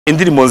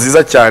indirimbo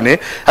nziza cyane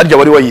harya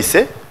wari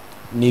wayise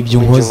nibyo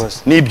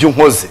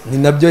nkoze ni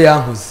nabyo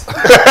yankoze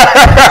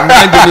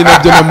nanjye ni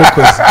nabyo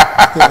namukoze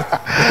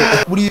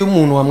buriya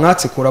umuntu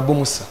wamwatse korabo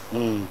musa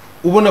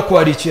ubona ko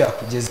ari icyo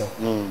yakugezaho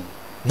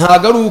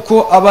ntago ari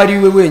uko aba ari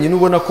we wenyine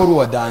ubona ko ari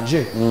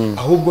uwadanje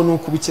ahubwo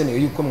nuko ubikeneye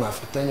yuko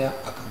mwafatanya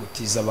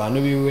akagutiza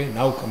abantu biwe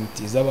nawe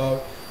ukamutiza abawe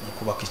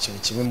kubaka ikintu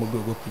kimwe mu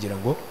rwego kugira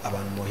ngo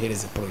abantu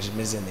mohereze projet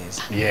imeze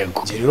neza.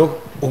 Yego rero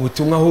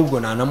ubutumwa ahubwo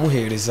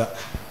nanamuhereza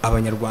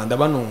abanyarwanda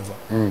banumva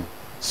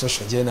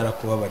social je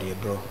narakubabariye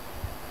bro.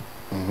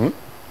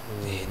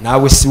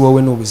 Nawe si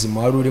wowe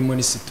n'ubuzima wari urimo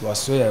ni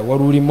situation yawe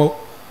wari urimo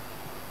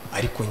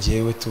ariko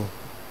ngewe tu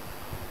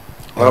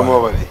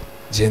waramubabariye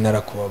je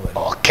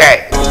narakubabariye. Okay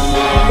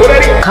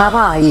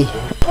kabaye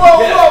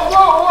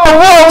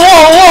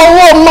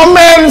my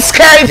man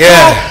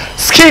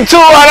Skitu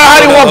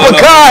arahari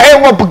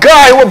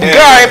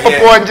Wabagahe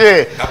papa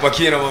wanje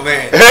apakira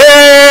moment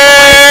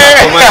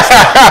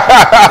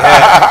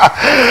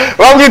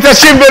wamwita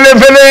Icyambere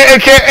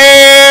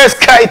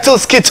aka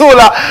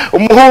Skitula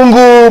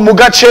umuhungu mu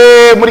gace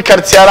muri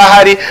quartier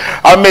arahari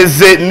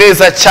ameze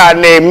neza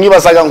cyane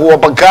mwibazaga ngo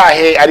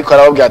Wabagahe ariko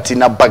arababwira ati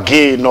na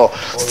bagino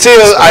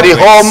still ari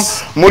home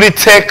muri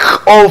take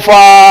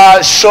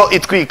over show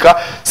itwika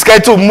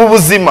Skitu mu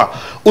buzima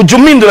ujya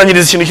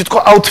uminduranyiriza ikintu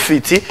cyitwa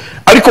outfit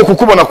ariko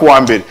kukubona ku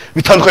wa mbere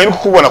bitandukanye no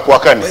kukubona ku wa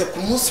kane. Ku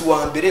munsi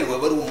wa mbere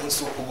waba ari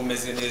umunsi wo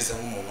kugumeze neza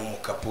nk'umuntu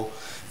w'umukapo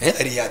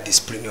ari ya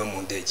discipline yo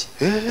mu ndege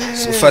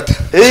sufata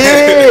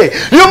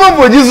niyo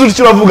mpamvu wagize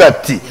utyo uravuga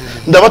ati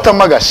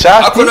ndabatama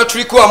agashati ako na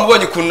trick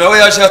wamubonye ukuntu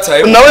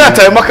nawe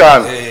yatayemo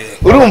akantu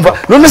urumva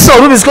none se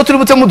urubizi ko turi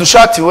butemo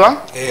udushati wa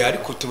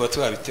ariko tuba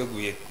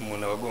twabiteguye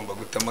umuntu abagomba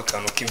gutama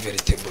akantu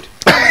k'inveritable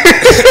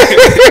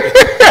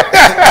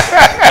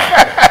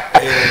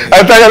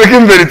atanga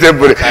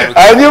k'inveritable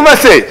hanyuma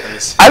se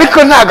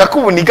ariko ntaga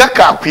kubuniga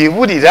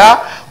kakwiburira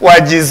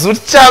wagize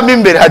uryamo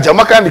imbere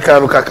hajyamo kandi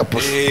kantu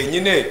kakapusha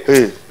nyine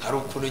hari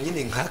ukuntu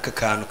nyine nk'aka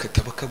kantu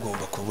kataba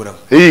kagomba kuburamo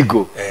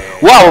yego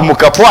waba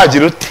mukapo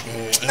wagira uti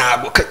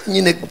ntabwo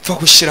nyine gupfa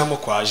gushiramo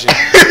kwaje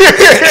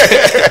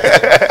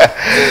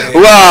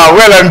wow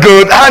well and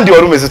good handi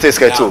wari umeze utese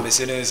kaito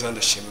meze neza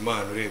ndashima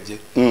Imana urebye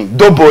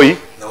Doughboy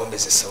nawo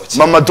meze sawa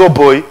cyane mama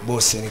Doughboy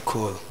bose ni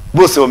cool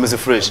bose bameze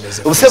fresh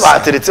ubuse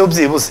bateretseho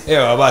byibuze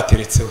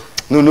bateretseho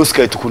none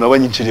usikayita ukuntu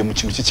abanyinjiriye mu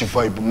kintu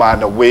cy'ikivibe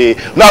mana we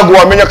ntago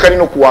wamenya ko ari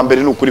no kuwa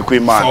mbere n'ukuri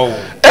kw'Imana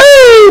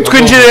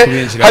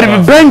twinjire hari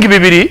bibangi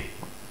bibiri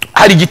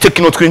hari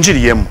igitekino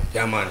twinjiriyemo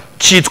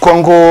cyitwa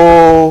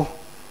ngo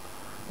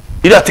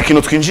iriya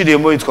tekino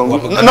twinjiriyemo yitwa ngo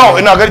no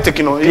ntago ari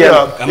tekino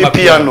iriya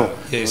piano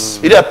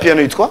iriya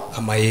piano yitwa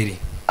amayeri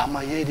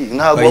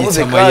ntago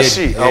wabuze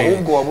kashi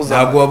ahubwo wabuze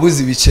ntago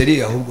wabuze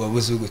ibiceri ahubwo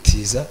wabuze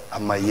ugutiza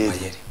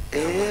amayeri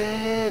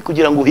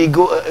kugira ngo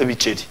higo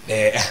biceri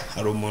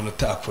hari umuntu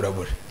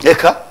utakurabura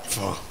eka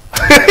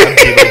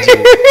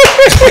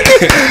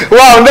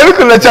wow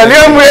ndabikunda cyane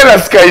iyo muhera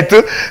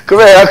Skitu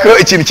kubera ko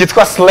ikintu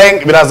cyitwa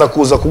slang biraza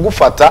kuza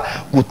kugufata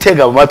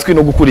gutega amatwi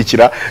no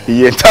gukurikira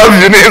iyi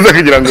interview neza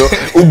kugira ngo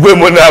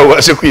ugwemo nawe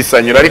ubashe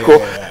kwisanyura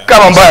ariko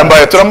kama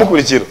mbaye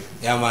turamukurikira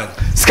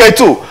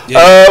Skitu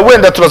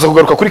wenda turaza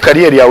kugaruka kuri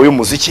career yawe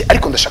y'umuziki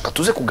ariko ndashaka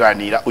tuze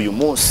kuganira uyu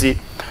munsi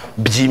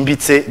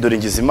byimbitse dore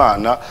ngize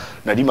Imana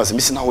nari maze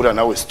imisi ntahurira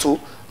nawe stu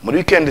muri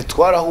weekend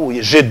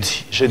twarahuye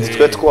jeudi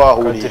twe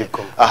twahuriye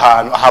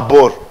ahantu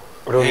habor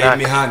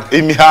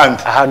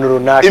imihanda ahantu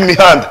runaka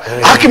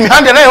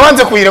imihanda nayo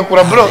wanze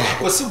kuyirekura bro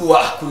osibu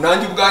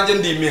kunanjye ubwanjye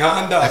ndi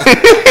imihanda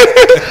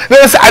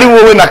nese ari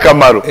wowe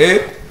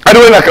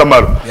na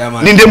Kamaro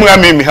ninde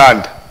mwami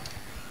imihanda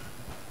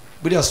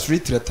buriya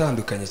street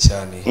iratandukanye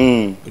cyane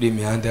buri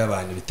imihanda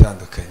y'abantu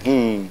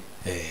bitandukanye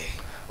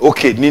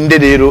okay ninde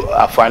rero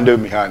afande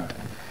y'imihanda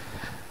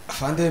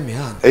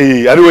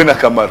ari we na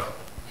Kamaro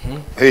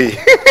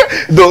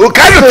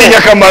kandi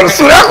utinya Kamaro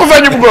sura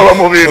kuvanya ubwoba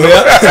mu bintu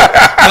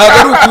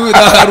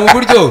hari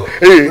uburyo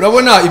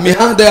urabona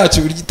imihanda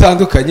yacu buri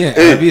gitandukanye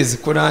abizi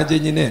ko nanjye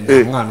nyine nta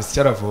mwana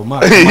usya aravoma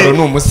Kamaro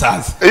ni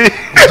umusaza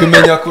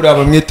tumenya kuri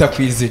abamwita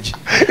kwizije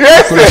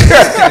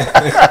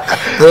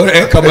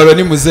Kamaro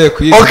ni muzehe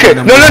kwizije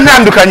none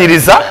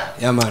ntandukanyiriza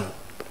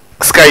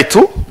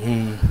Skitu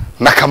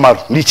na Kamaro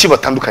ni iki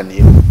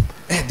batandukaniye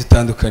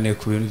dutandukaniye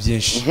ku bintu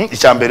byinshi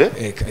Icyambere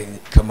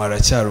Kamaro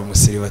cyari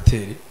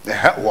umuseribateri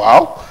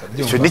wow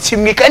icyo ni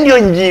kimwe kandi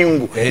iyo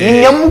ngingo ni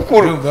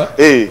nyamukuru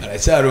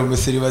aracyari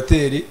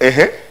umuseribateri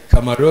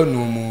Kamaro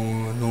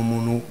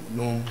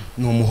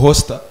ni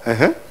umuhosta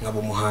nkaba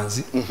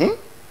umuhanzi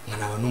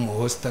nkaba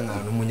n'umuhosta nkaba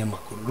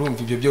n'umunyamakuru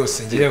urumva ibyo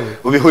byose ngewe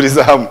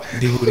ubihuriza hamwe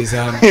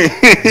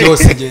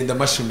byose ngenda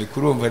mashumi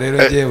kurumva rero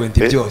ngewe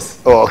ndi byose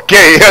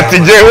okay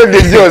ati ngewe ndi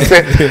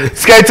byose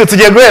Skitu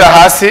tugiye guhera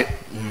hasi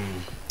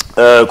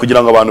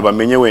kugira ngo abantu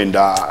bamenye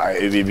wenda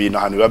ibi bintu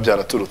ahantu biba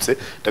byaraturutse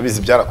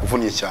ndabizi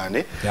byarakuvunnye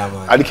cyane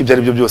ariko ibyo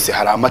ari byo byose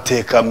hari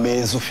amateka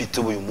meza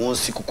ufite uyu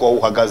munsi kuko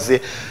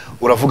uhagaze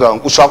uravuga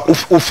ngo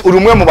uri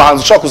umwe mu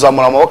bahanzi ushaka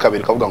kuzamura amaboko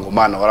abiri ukavuga ngo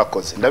Mana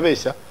warakoze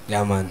ndabeshya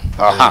yamani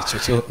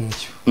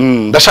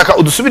ndashaka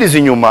udusubirize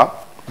inyuma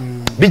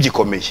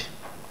bigikomeye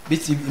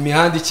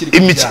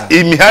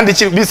imihanda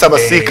ikiri bisaba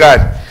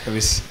sikari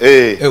kabisa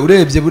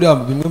urebye buriya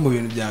bimwe mu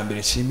bintu bya mbere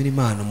nshimira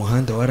Imana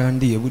umuhanda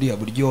warandiye buriya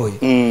buryohe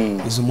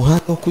uzi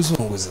umuhanda wo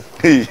kuzunguza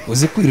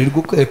uzi kwirirwa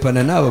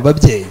ukwepana n'aba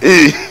babyeyi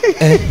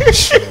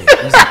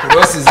uzi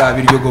kurose za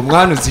biryogo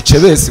mwana uzice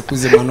bese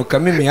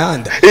kuzimanukamo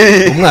imihanda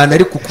umwana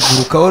ari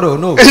kukugurukaho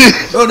rono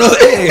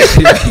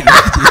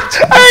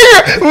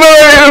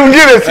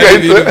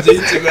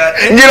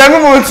ngira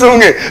nk'umunsi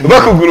umwe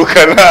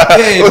bakugurukana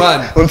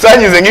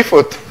unsangize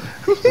nk'ifoto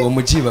uwo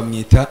muji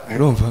bamwita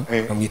urumva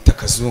bamwita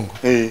Kazungu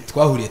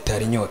twahuriye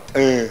tari nyota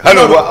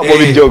hano mu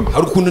biryogo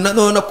hari ukuntu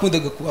nanone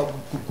nakundaga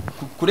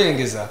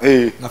kurengeza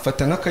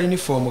nkafata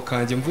nk'akayuniform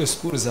kanje mvuye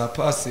school za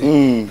passe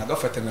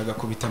nkagafata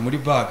nkagakubita muri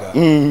baga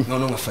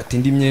none nkafata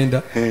indi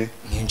myenda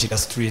nkinjira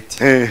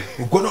street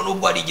ubwo none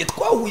ubwo ari igihe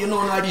twahuye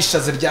none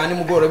arishaze ryane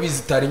mugora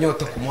bizitara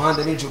inyota ku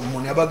muhanda ninjoro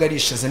umuntu yabaga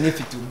arishaze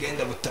nifite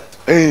ubwenda butatu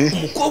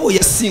umukobo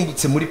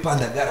yasimbutse muri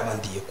pandagara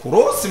bandiye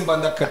kurose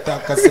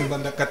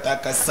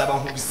mbandakataka saba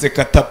nkubise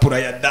katapura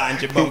ya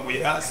danje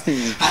banguye hasi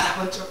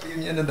arabancapo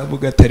imyenda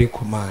ndavuga atari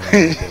kumana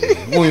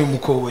nk'uyu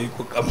mukobo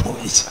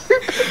yikukamuye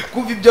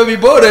kuva ibyo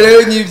bibora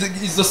rero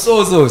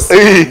izo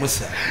zose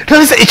musa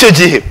icyo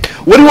gihe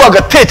wari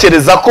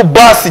wagatekereza ko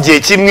basi igihe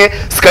kimwe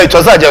Skyto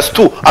azajya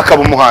stu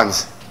akaba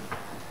umuhanzi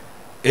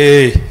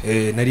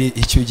nari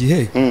icyo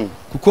gihe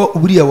kuko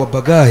buriya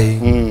Wabagahe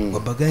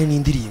ni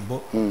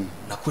indirimbo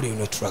nakorewe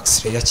no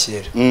tracks ya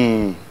kera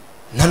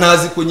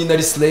ntanazi ko nyine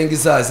ari slang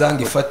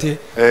izazanga ifate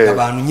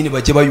abantu nyine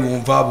bajye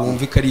bayumva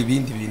bumve ko ari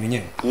ibindi bintu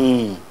nyine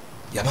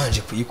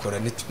yabanje kuyikora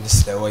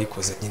n'isira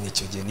wayikoze nyine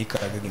icyo gihe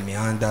nikaraga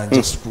imihanda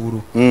nje school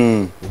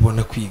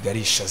ubona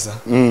kwigarishaza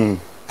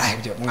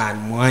ibyo mwana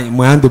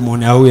muhanda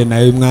umuntu yahuye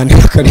nayo mwana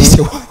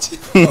akarishye waje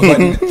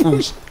abandi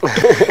pfusha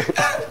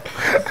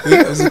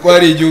uzi ko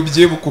hari igihe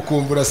ubyibuka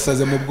ukumva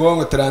urasaze mu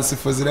bwonko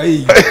transfo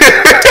zirayiga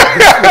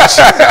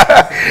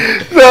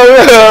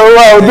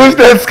wow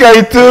dufite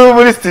Skyto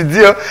muri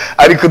studio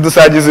ariko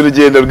dusangiza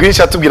urugendo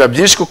rwinshi atubwira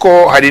byinshi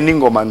kuko hari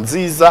n'ingoma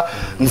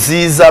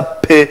nziza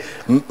pe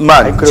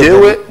man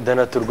jewe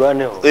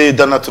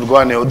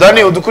danaturwaneho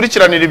Dani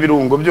udukurikiranira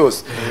ibirungo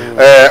byose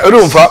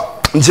urumva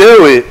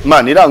njyewe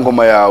man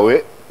irangoma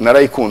yawe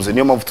narayikunze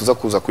niyo mpamvu tuza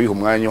kuza kuyiha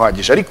umwanya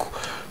uhagije ariko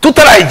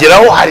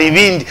tutarayigeraho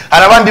hari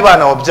abandi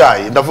bana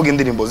wabyaye ndavuga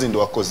indirimbo zindi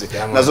wakoze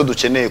nazo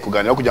dukeneye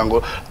kuganira kugira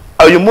ngo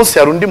uyu munsi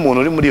hari undi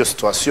muntu uri muri iyo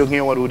situation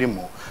nk'iyo wari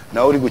urimo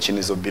nawe uri gukina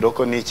izo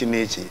biroko n'iki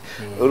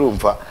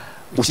urumva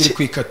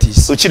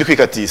ukiri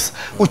kwikatisa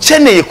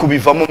ukeneye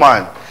kubivamo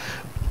man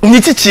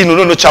niki kintu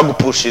none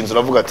cyagupushinze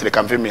uravuga ati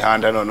reka mve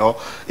imihanda noneho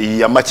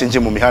ya make nje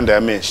mu mihanda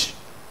ya menshi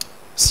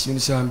ikintu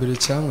cya mbere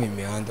cyangwa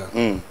imihanda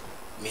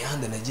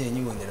imihanda nagiye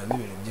nyiboneramo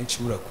ibintu byinshi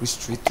bura kuri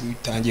street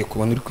utangiye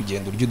kubona uri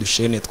kugenda uryo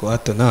dushene twa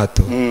hato na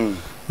hato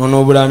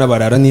none burana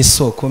barara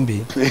n'isoko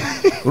mbi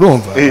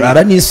urumva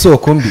barara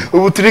n'isoko mbi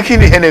ubu turiki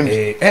ni hene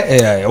mbi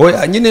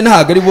nyine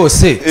ntago ari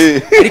bose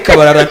ariko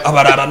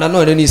abarara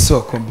nanone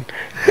n'isoko mbi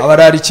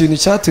abarara ikintu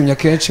cyatumye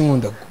akenshi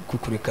nkunda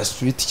kukureka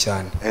street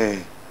cyane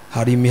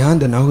hari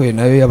imihanda nahuye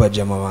nayo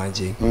y'abajama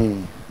banjye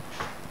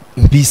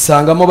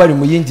mbisangamo bari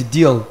mu yindi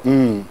deal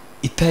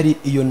itari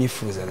iyo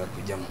nifuzaga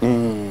kujyamo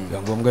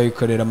biba ngombwa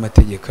yuko rero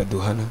amategeko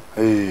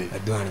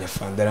aduhanya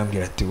fanda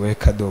arambwira ati we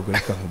kadogo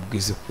reka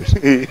nkubwize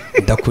ukuri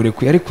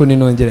ndakurekuye ariko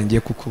ninongera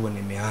ngiye kukubona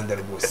imihanda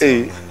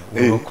rwose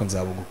uroko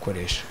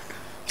nzabugukoresha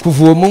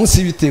kuva uwo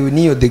munsi bitewe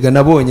n'iyo dega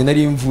nabonye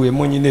nari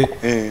mvuyemo nyine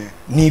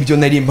n'ibyo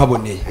nari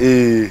mpaboneye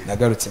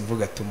nagarutse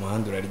mvuga ati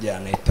umuhanda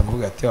uraryana ahita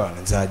mvuga ati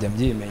wana nzajya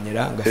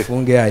mbyimenyera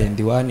ngafunge ya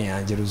yindi wani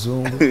yanjye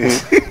ruzungu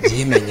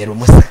byimenyera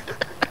umusa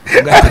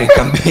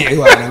ugatereka mbere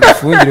wana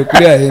ngafungire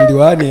kuri ya yindi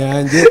wani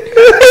yanjye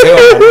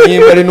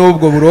nimba ari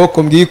n'ubwo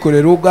buroko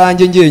mbwikorera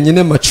ubwanjye ngiye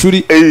nyine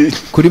macuri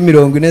kuri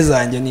 40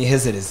 zanjye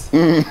nihezereza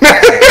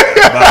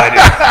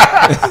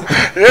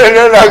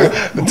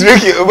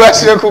turiki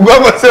ubashije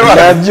kugwamo se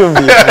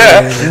barabyumviye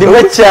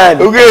ndimo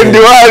cyane ubwende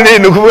wani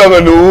nukuvuga ngo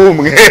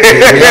nuwumwe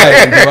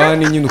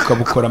wani nyine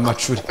ukabukora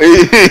macuri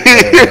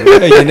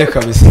nyine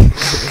kabisa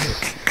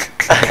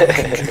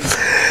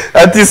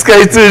ati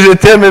Skyto je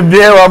t'aime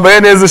bien wambaye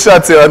neza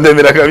ushatse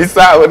wandemera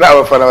kabisa abo nta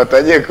bafana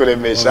batangiye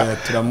kuremesha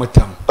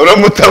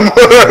uramutamo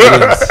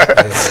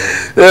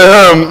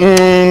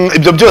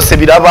ibyo byose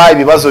biraba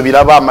ibibazo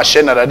biraba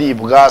amashene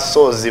araribwa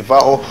so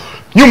zivaho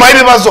nyuma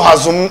y'ibibazo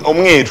haza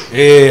umweru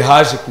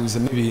haje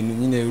kuzamo ibintu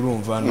nyine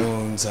urumva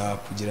nonza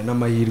kugira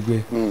n'amahirwe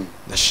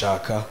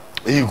ndashaka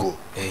yego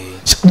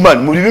man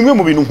muri bimwe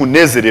mu bintu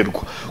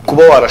nkunezererwa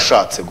kuba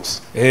warashatse gusa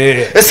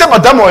ese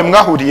madamu wawe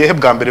mwahuriye he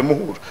bwa mbere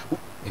muhura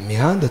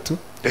imihanda tu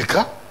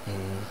reka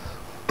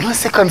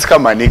nase kanzi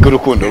kamaniga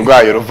urukundo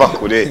rwayo ruva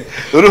kure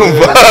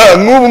urumva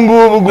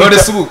ngubu none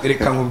subu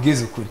reka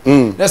nkubwize ukuri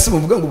nase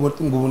muvuga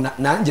ngo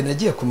nanjye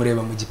nagiye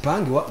kumureba mu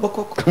gipangi wabo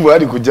koko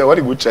wari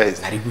guca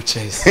hese nari guca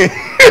hese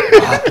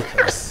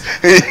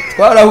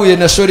twarahuye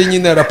na shori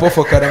nyine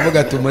arapofoka aravuga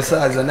ati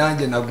umusaza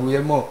nanjye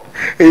naguyemo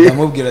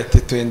ndamubwira ati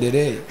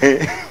twendereye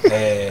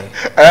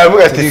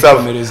aravuga ati sava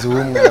turikomereza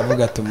ubumwe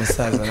aravuga ati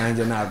umusaza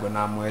nanjye ntabwo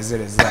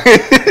namuhezereza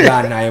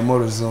yantayemo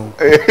ruzungu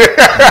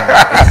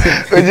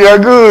ugira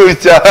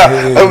gutya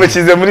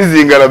umukize muri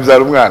zingara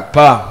byara umwana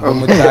pa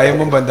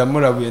umutayemo mba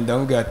ndamurabuye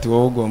ndamubwira ati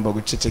wowe ugomba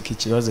guceceka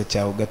ikibazo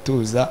cyawe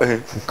ugatuza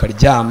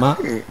ukaryama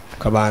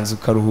ukabanza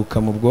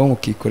ukaruhuka mu bwonko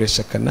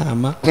ukikoresha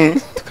akanama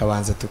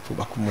tukabanza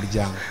tukubaka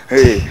umuryango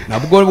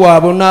nabwo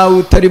wabona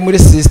utari muri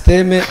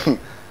systeme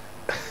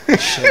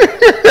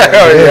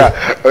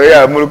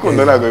oya mu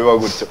rukundo ntabwo biba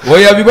gutyo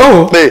oya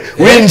bibaho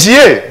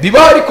winjiye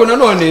bibaho ariko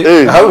nanone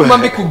mba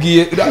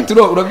mbikubwiye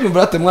urabyumva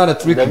rate mwana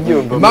turiki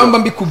mba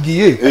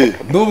mbikubwiye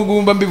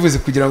n'ubwo mba mbivuze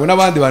kugira ngo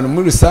n'abandi bantu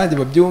muri rusange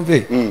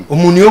babyumve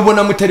umuntu iyo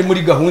ubona mutari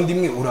muri gahunda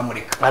imwe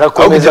uramureka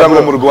kugira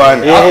ngo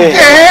murwane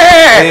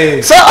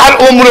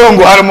uwo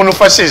murongo hari umuntu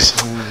ufashije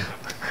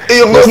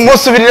iyo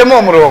musubiriremo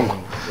uwo murongo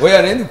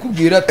oya rero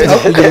ndikubwira ati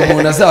kugira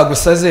umuntu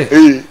azagusaze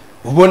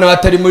ubona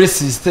atari muri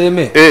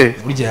systeme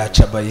burya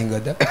yaca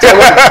bayingada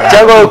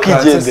cyangwa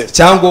ukigendera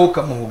cyangwa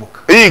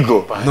ukamuhubuka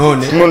yego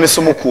none se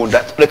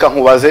umukunda reka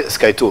nkubaze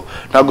Skyto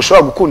ntabwo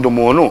ushobora gukunda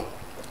umuntu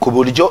ku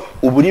buryo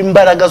ubura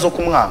imbaraga zo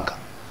kumwanga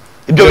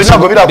ibyo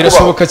ntabwo birakubaho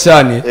birashoboka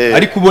cyane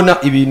ariko ubona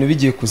ibintu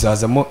bigiye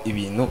kuzazamo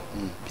ibintu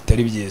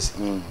bitari byiza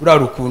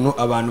urari ukuntu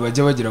abantu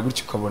bajya bagira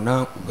gutyo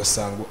ukabona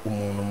ugasanga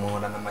umuntu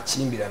muhorana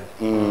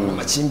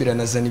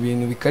amakimbirane azana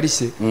ibintu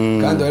bikarishye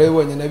kandi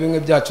warabibonye na bimwe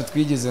byacu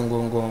twigize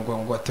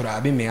ngo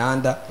turabe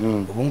imihanda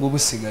ubu ngubu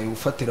usigaye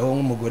ufatiraho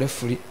nk'umugore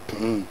furi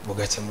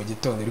bugacya mu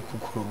gitondo uri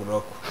kugura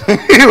uburoko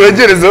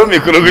wegerezeho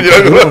mikoro kugira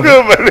ngo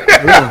bakumane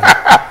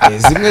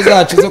zimwe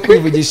zacu zo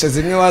kwivugisha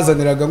zimwe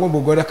wazaniraga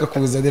nk'umugore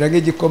akakuzanira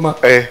nk'igikoma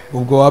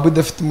ubwo waba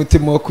udafite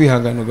umutima wo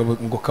kwihangana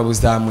ngo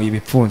kabuzamuye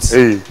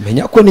ibipfunsi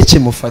menya ko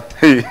n'ikimufata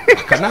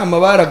akanama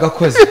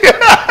baragakoze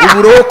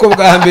uburoko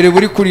bwa mbere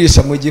buri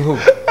kurisha mu gihugu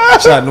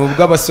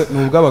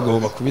nubwo abagabo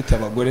bakubita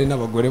abagore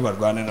n'abagore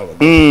barwana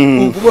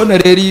n'abagore ubona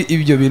rero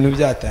ibyo bintu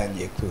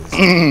byatangiye kuza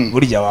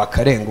burya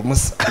wakarenga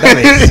umusa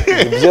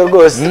ibyo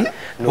rwose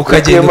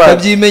ukagenda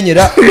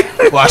ukabyimenyera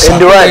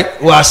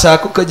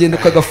washaka ukagenda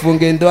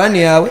ukagafunga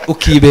endwani yawe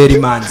ukibera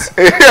imanzi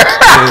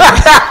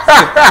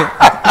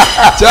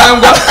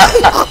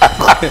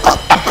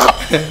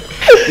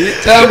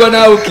cyangwa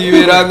nawe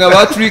ukibera nka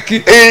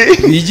batriki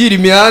bigira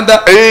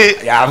imihanda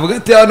yavuga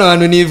ati hano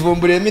hantu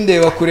nivumburiyemo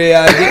indeba kure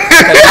yanjye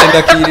akagenda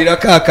akirira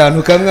ka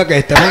kantu kamwe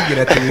agahita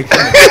amubwira ati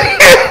wikomere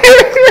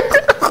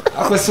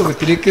ako se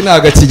ubutiriki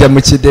ntabwo akijya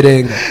mu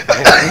kiderenga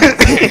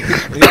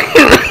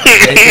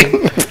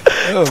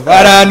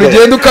hari ahantu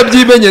ugenda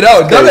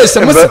ukabyimenyeraho ndabese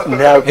musa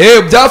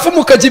byafuma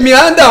ukajya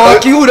imihanda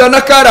wakihurira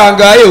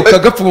n'akarangaye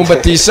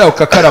ukagapfumbatisha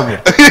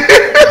ukakarabura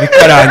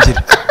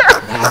bikarangira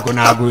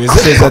ntabwo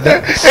wizereza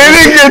da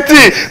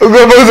erigeti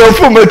ugomba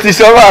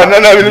kuzapfumbatisha abana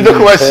nta bintu byo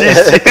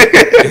kubashisha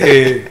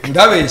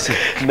ndabeshye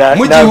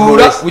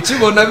mugihura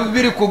ukibona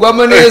biri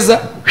kugwamo neza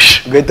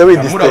ugahita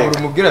widisiteka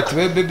umubwira ati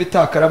we bebe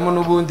itakaramo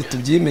n'ubundi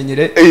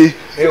tubyimenyere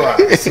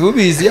si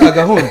ubizi ya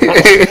gahunda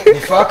ni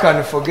fuck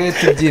and forget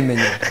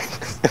tubyimenyere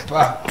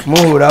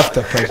muhura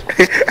after party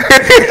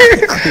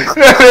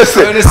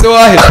none se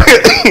wahera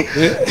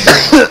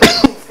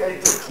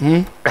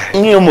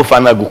nk'iyo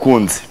umufana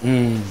gukunze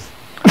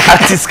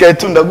ati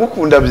Skyto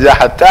ndagukunda bya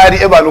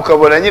hatari abantu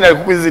ukabona nyine ari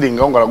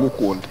kukwiziringa ngo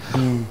aragukunda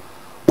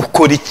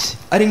ukora iki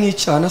ari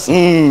nk'icyana se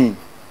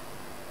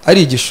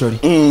ari igishori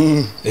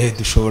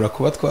dushobora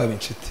kuba twaba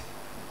inshuti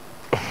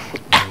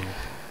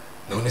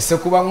none se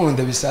kuba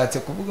nkunda bishatse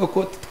kuvuga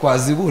ko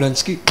twazibura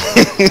nshiki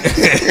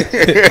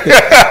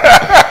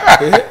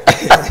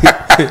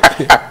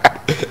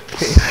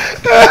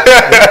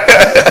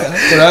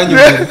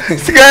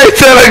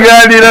Skyto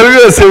araganira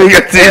rwose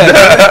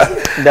bigatsinda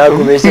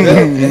ndakubeshya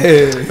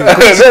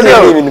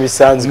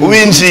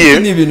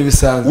ibintu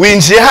bisanzwe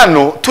winjiye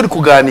hano turi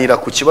kuganira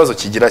ku kibazo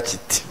kigira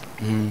kiti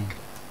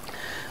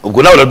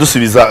ubwo nawe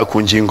uradusubiza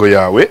ku ngingo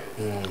yawe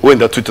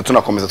wenda tuhita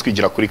tunakomeza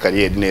twigira kuri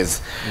kariyeri neza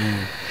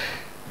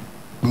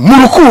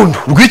mu rukundo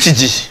rw'iki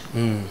gihe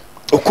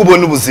uko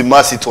ubona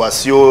ubuzima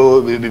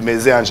situwasiyo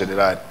bimeze en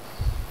general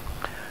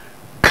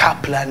ka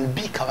plan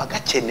B kaba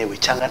gakenewe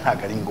cyangwa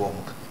ntabwo ari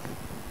ngombwa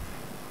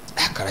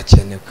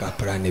karakenewe ka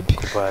plan B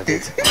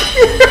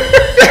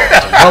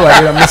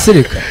babarira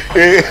musirika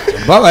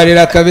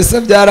babarira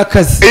kabisa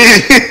byarakaze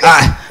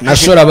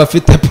nashora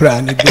abafite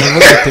plan B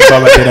mugate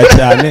babarira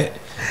cyane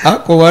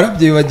ako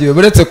warabyibagiwe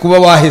buretse kuba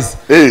wahize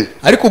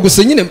ariko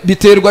gusa nyine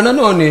biterwa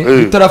nanone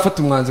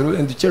bitarafata umwanzuro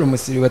wenda ukera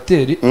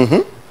umusiribateri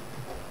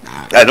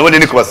none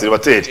ni ku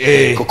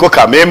basiribateri kuko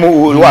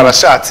kamemu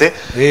warashatse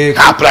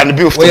nta plan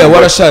B ufite oya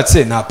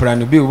warashatse nta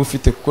plan B uba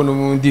ufite kuko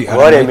n'ubundi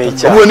waremeye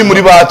cyane ubu ni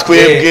muri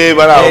batwebwe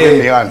bari aho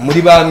imihanda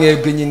muri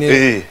bamwebwe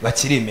nyine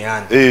bakiri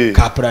imihanda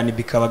ka plan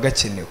B kaba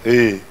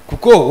gakenewe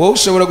kuko wowe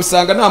ushobora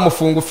gusanga nta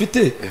mufungo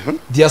ufite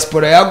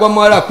diaspora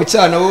yagwamo ari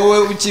akucyana wowe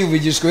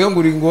ukivugishwe yo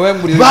nguri ngo we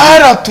nguri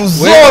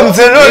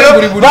baratuzonze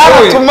none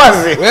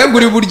baratumaze we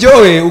nguri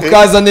buryowe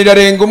ukazanira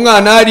renga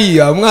umwana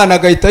hariya umwana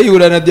agahita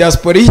yihura na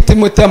diaspora ihita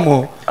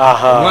imutamo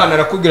umwana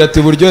arakubwira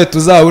ati buryohe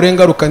tuzawure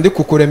ngaruka ndi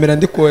kukuremera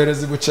ndi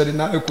kohereza ibucari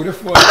nawe kuri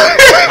phone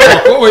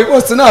wowe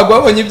bose ntabwo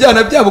babonye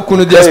ibyana byabo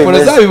ukuntu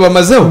diaspora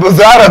zabibamazeho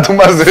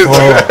zaratumaze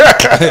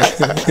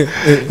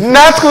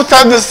natwe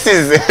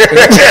utadusize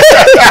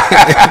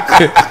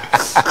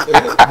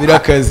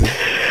birakaze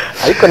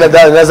ariko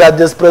na za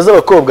diaspora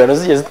z'abakobwa nazo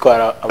zigiye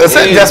zitwara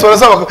ese diaspora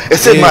z'abakobwa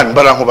ese man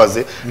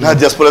barankubaze nta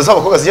diaspora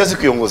z'abakobwa zigiye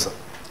zikwiyunguza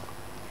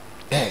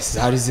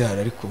zari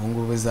zihari ariko ubu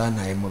ngubu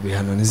zantaye mu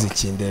bihano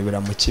n'izikindebera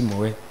mu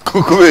kimuwe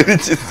kubera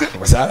iki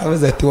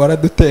zaravuze ati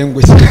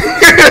waradutenguye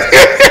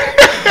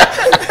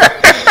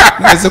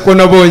nese ko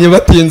nabonye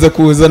batinze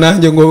kuza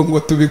nanjye ngo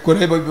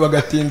tubikore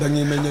bagatinda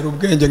nkimenyera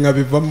ubwenge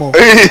nkabivamo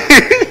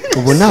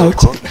ubu naho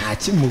nta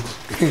kimuwe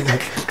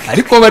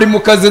ariko bari mu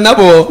kazi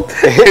nabo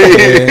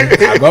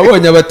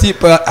ababonye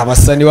abatipa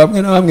abasani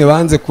bamwe na bamwe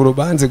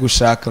banze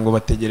gushaka ngo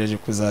bategereje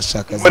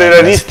kuzashaka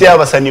murera liste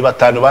y'abasani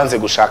batanu banze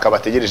gushaka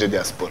bategereje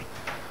diaspora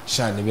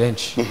shani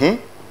benshi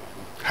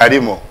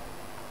harimo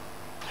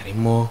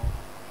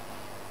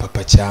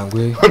papa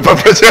cyangwe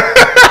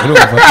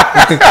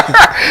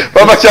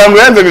papa cyangwe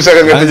yanze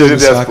gushaka gategereje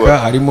diaspora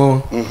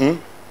harimo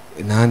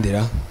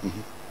nandira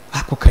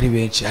ako kari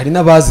benshi hari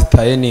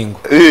n'abazitaye ningo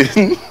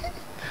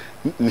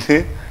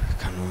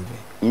Kanombe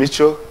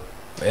Mico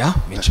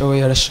Mico we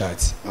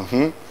yarashatse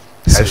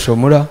Social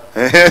Mula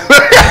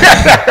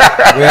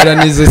we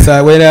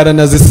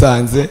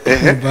yaranazisanze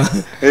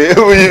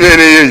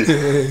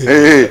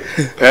uyibereye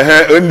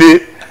undi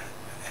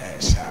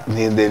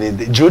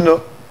ninde Juno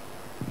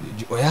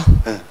oya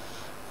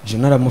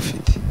Juno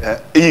aramufite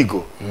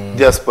Igo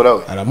diaspora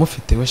we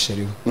aramufite we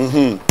sheri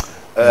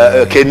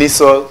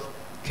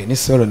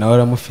Kenisol nawe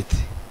aramufite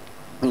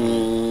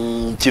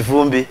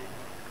Kivumbi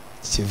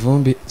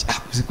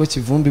uziko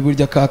Kivumbi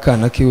burya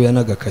kakana kiwe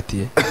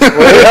yanagakatiye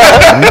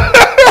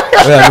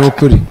oya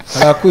nukuri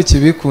arakuki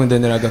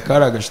bikundaniraga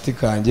kara agashiti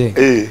kanjye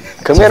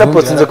kamwe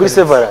yarapotsinze kuri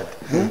Severade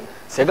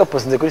sega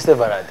potsinze kuri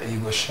Severade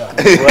yego sha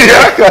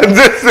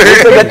yakanze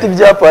se gati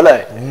bya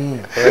palaye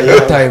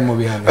yataye mu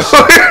bihano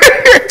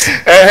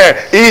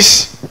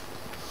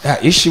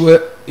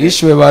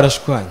ishi we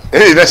barashwanye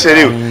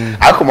nasheriwe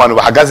ariko abantu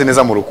bahagaze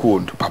neza mu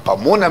rukundo papa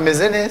Muna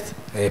ameze neza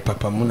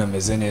papa Muna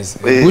ameze neza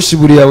gushi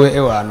buriya we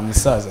ewana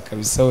umusaza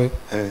kabisa we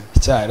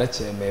icyara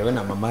cyemewe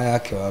na mama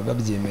yake baba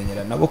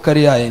byimenyera nabo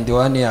kari yindi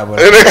wani yabo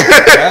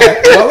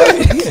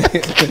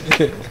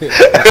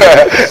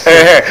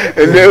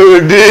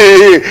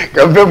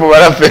kampe mu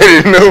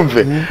baraperi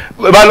numve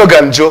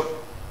banoganjo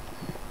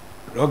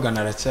Logan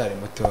aracyari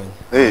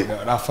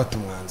mutonya arafata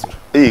umwanzuro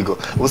yego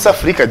ubusa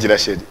Afrika agira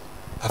sheri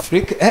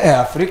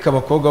Afrika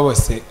abakobwa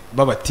bose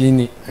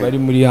babatini bari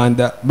muri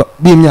yanda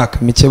b'imyaka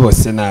mike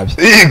bose nabi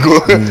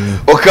yego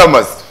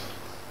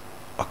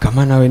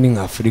Okama nawe ni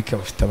nka Afrika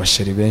bafite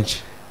abasheri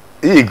benshi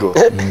yego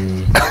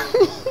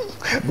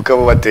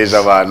ukaba bateje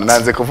abantu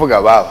nanze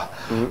kuvuga baba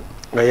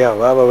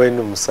baba we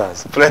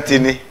n'umusaza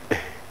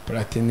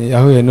Platini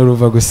yahuye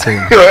n'uruva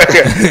gusenya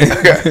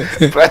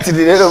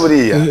Platini rero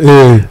buriya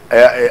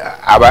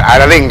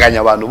ararenganya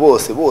abantu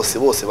bose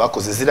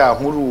bakoze zira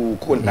nkuru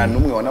ko nta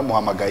numwe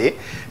wanamuhamagaye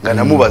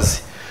nganamubaze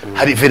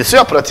hari version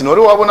ya Platini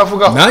wari wabona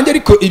avugaho nanjye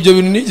ariko ibyo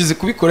bintu nigize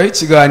kubikoraho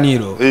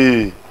ikiganiro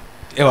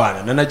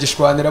ewana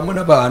nanagishwaniramo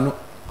n'abantu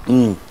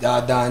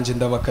yadanje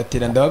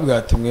ndabakatira ndababwira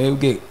ati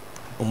mwebwe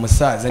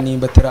umusaza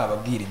nimba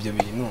atarababwira ibyo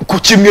bintu ku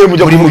kimwe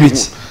mujya muri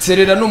biki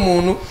serera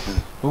n'umuntu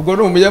ubwo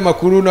ni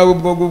umunyamakuru nawe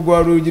ubwo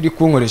wari uri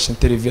kunkoresha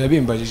interview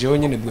yabimbajijeho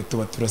nyine bwo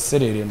tuba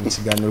turaserereye mu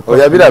kiganiro ko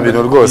yabira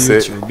bintu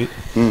rwose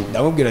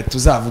ndamubwira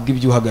tuzavuga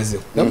ibyo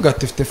uhagazeho ndamubwira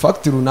tufite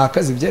fact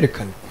runaka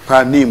zibyerekana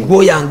nta nimwe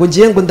ngo yango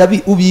ngiye ngo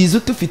ubizi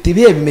tufite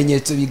ibihe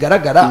bimenyetso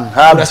bigaragara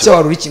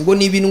uracyarura iki ngo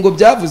ni ibintu ngo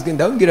byavuzwe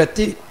ndamubwira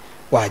ati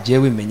wagiye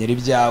wimenyera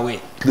ibyawe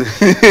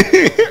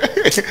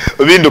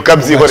ubindi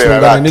ukabyihorera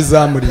rati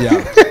n'izamu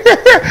ryawe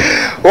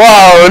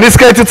wow ni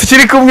skate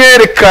tukiri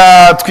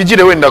kumwereka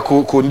twigire wenda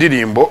ku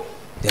ndirimbo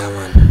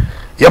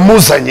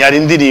yamuzanye ari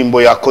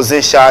indirimbo yakoze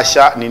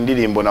nshyashya ni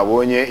indirimbo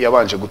nabonye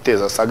yabanje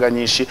guteza saga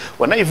nyinshi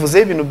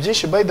wanayivuze ibintu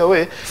byinshi by the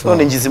way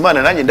none ngize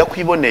Imana nanjye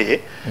ndakwiboneye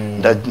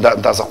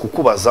ndaza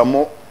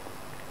kukubazamo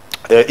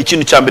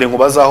ikintu cyambere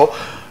nkubazaho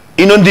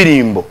ino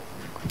ndirimbo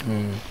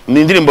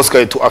ni indirimbo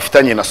skate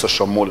afitanye na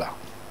Social Mula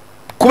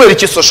kubera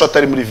iki Social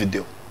atari muri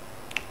video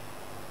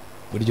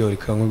buryo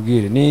reka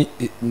nkubwire ni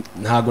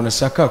ntago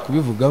nashaka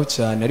kubivugaho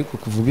cyane ariko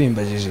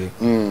kuvubimbajije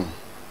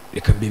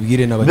reka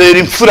mbibwire n'abandi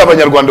imfura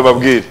abanyarwanda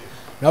babwire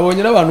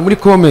nabonye n'abantu muri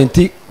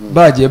comment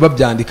bagiye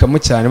babyandikamo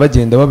cyane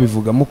bagenda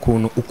babivugamo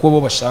ukuntu uko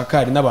bo bashaka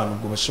hari n'abantu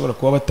ubwo bashobora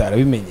kuba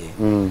batarabimenye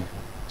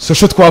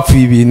social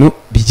twapfuye ibintu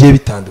bigiye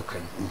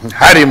bitandukanye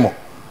harimo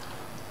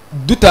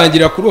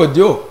dutangira kuri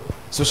audio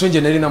social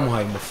nge nari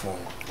namuhaye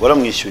umufungo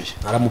waramwishyuye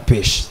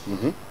aramupesha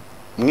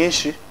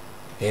mwinshi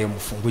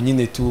umufungo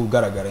nyine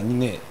tugaragara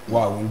nyine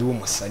wa wundi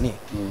w'umusani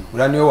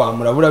ura niwe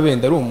wamurabura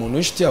benda ari umuntu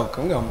w'inshuti yawe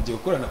kamwe bamugiye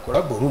gukorana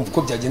collabo urumva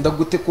uko byagenda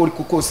gute ko uri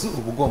kuko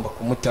uba ugomba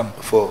kumutama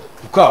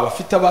kuko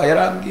abafite aba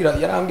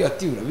yarambwira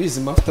ati urabizi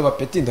mfite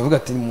abapeti ndavuga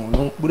ati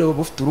umuntu bureba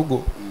bufite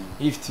urugo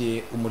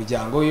yifitiye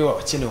umuryango we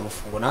wabakeneye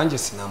umufungo nanjye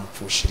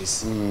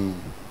sinamupfushiriza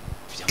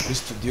tujya muri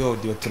studio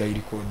audio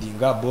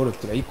turayirecordinga boro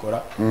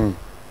turayikora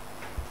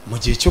mu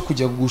gihe cyo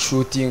kujya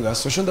gushutinga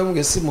social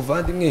ndamubwiye si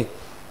muvandimwe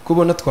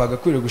kubona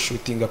twagakwiriye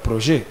gushutinga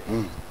projet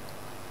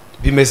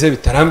bimeze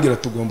bitarambwira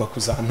tugomba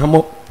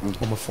kuzantamo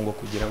umufungo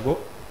kugira ngo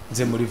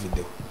nze muri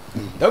video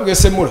ndabwiye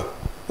se Mula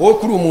wowe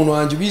kuri umuntu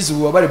wanje ubizi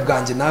ububabare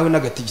bwanjye nawe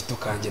n'agatigito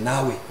kanje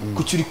nawe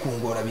kuki uri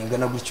kungora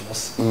bingana gutyo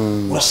musa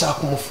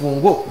urashaka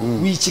umufungo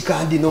w'iki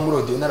kandi no muri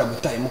audio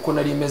naragutaye muko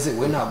nari imeze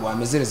we ntabwo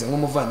wamezereze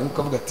nk'umuvandimwe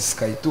ukavuga ati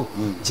Skytu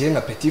ngiye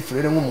nka petit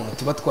frère nk'umuntu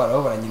tuba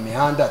twarababaranye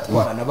imihanda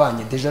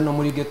twaranabanye deja no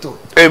muri ghetto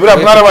bura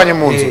mwarabanye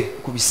mu nzu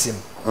kubisema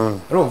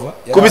urumva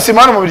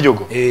kubisima no mu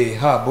biryogo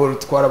boro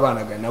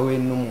twarabanaga nawe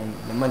n'umuntu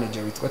na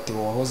manager witwa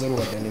Theo wahoze ari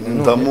uwadanira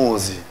none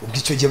ndamuzi ubwo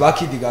icyo gihe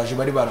bakidigaje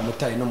bari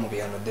baramutaye no mu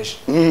bihano deje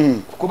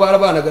kuko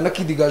barabanaga na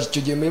kidigaje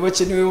icyo gihe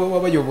mebake niwe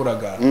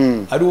wabayoboraga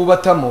ari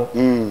ubatamo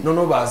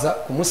none baza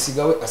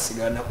kumusiga we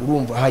asigana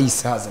urumva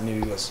hahise hazamo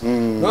ibibazo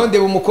none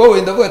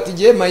umukowe ndavuga ati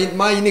giye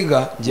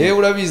mayiniga giye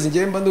urabizi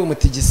giye mba ndi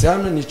umutigisi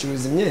hano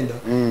nicuruza imyenda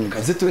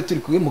kaze tube turi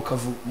kuwe mu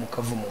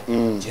kavumo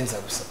giye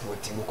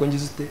nzagusapoting uko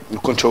ngize ute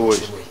uko nshoboye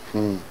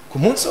ku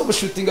munsi wo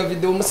gushutinga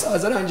video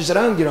umusaza arangije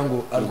arambwira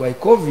ngo arwaye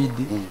covid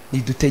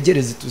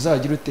nidutegereze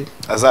tuzagira ute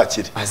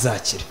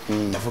azakire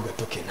ndavuga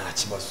toke nta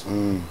kibazo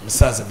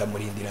umusaza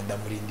ndamurindira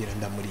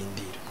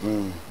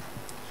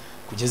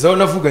kugeza aho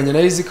navuganye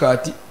na Izi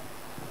kati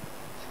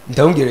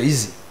ndambwira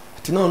Izi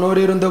ati noneho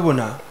rero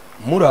ndabona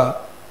Mula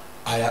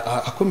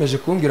akomeje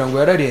kumbwira ngo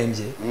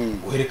yararembye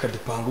uhereka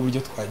dupanga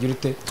uburyo twagira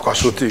ute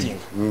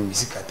twashutinga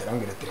Izi kati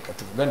arambwira ati reka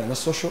tuvugane na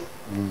social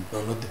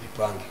noneho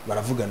dubipange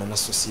baravugana na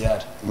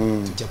social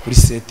tujya kuri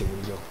sete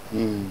buryo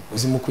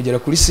uzi mu kugera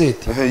kuri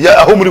sete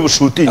aho muri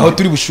bushutinge aho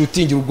turi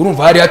bushutinge ubwo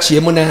urumva hari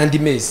haciyemo n'ayandi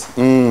mezi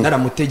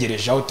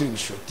naramutegereje aho turi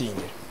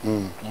bushutinge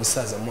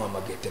umusaza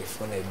muhamagaye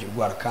telefone y'ibyo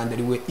rwara kandi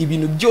ari we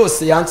ibintu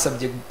byose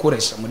yansabye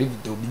gukoresha muri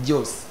video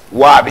byose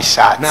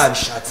wabishatse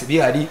nabishatse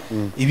bihari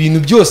ibintu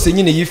byose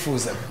nyine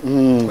yifuzaga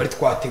twari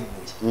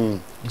twateguye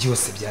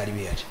byose byari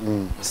bihari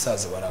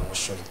umusaza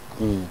barankoshonye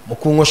mu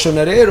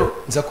kunkoshona rero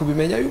nza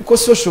kubimenya yuko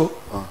social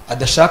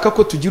adashaka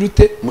ko tugira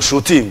ute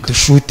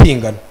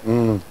dushutingana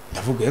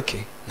ndavuga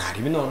okay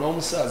ntaribi noneho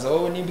umusaza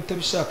wowe nimba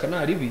utabishaka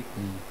ntaribi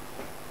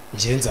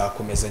ngiye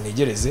nzakomeza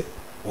ntegereze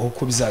wowe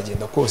uko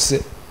bizagenda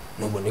kose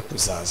nubone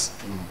kuzaza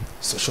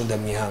social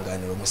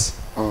ndamwihanganira umusa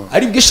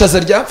ari bwishaza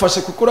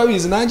ryafashe kuko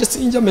urabizi nanjye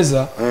sinjya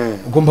meza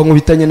ugomba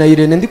nkubitanye na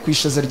Irene ndi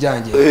kwishaza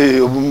ryanjye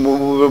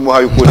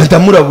muhaye ukuri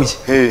ndamurabuye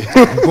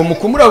ubwo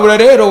mukumurabura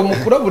rero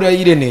umukurabura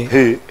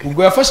Irene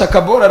ubwo yafashe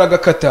akabora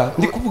aragakata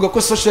ndi kuvuga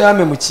ko social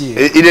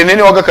yamemukiye Irene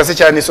ni wagakase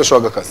cyane ni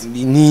social wagakase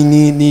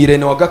ni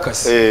Irene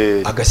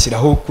wagakase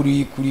agashyiraho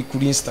kuri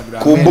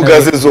Instagram ku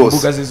mbuga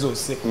ze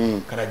zose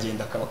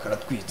karagenda kaba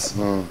karatwitse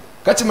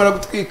Kachimara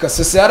gutwika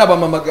social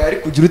abamamaga ari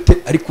kugira ute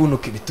ari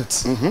kunuka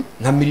ibitutsi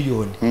nka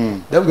miliyoni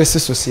ndabwe se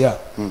social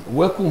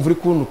we kumva uri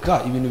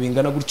kunuka ibintu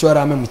bingana gutyo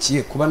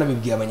yaramemukiye kuba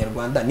nabibwiye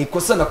abanyarwanda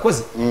nikosa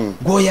nakoze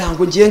ngo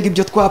yango ngiye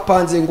ibyo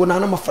twapanze ngo nta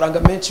n'amafaranga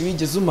menshi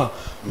wigeze uma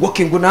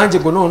woke ngo nanjye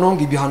ngo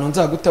nononga ibihano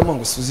nzagutamo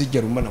ngo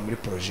suzigera umana muri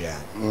projet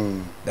yanjye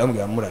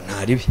ndambwira Mula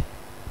ntaribi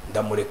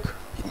ndamureka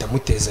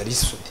ndamuteza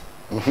risudi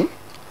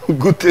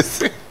gute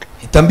se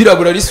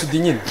itambirabura risudi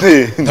nyine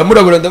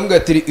ndamurabura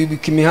ndamubwira ati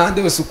ibika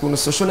imihanda yose ukuntu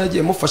social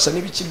nagiye mufasha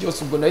n'ibiki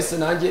byose ubwo nahise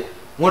nanjye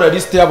nkora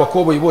liste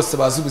y'abakoboyi bose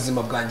bazi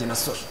ubuzima bwanjye na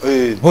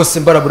social bose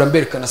mbarabura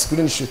mberekana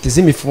screenshot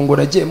z'imifungo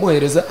nagiye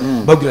muhereza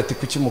babwira ati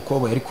kuki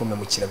umukoboyi ari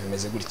kumemukira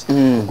bimeze gutya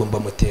ubwo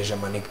mbamuteje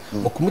amaniga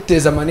mu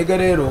kumuteza amaniga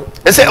rero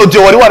ese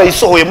audio wari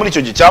warayisohoye muri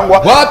icyo gihe cyangwa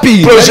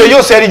wapi projet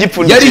yose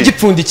yari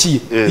igipfundikiye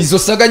izo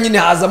saga nyine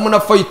hazamo na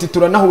fight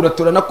turanahura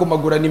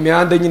turanakomagurana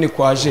imihanda nyine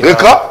kwaje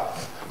reka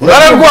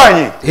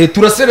nararwanye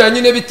turaserera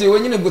nyine bitewe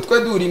nyine ngo twa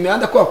duhura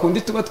imihanda kwa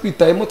kundi tuba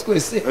twitayemo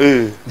twese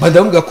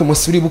badambwa ku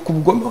musuri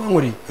bukubugome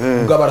wankuri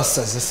ubwo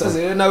barasaze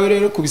rero nawe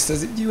rero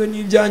kubisazi byiwe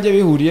n'ibyanjye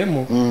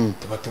bihuriyemo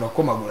tuba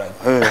turakomaguranye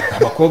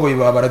abakoboyi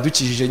baba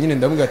baradukijije nyine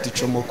ndavuga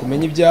ati como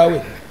kumenya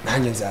ibyawe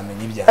nanjye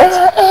nzamenya ibyanjye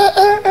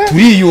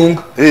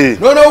turiyunga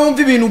noneho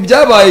wumva ibintu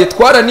byabaye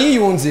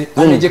twaraniyunze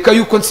anegeka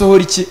yuko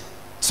nsohora iki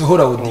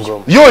sohora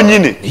audio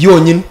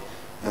yonyine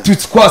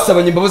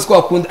twasabanye imbabazi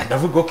twakunda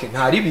ndavuga okay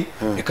ntaribi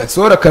reka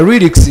nsohora ka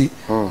lyrics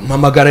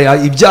mpamagara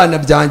ibyana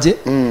byanjye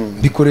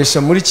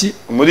mbikoresha muri ki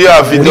muri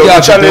ya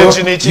video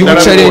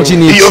challenge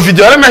ni iyo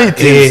video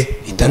yaranahitse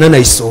itana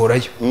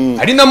nayisohorayo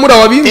ari na Mula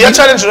wabimbi iyo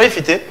challenge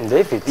urayifite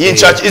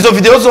yinshaki izo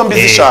video zombi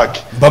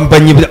zishake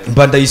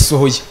mba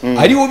ndayisohoye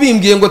ari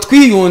ubimbwiye ngo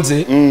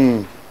twiyunze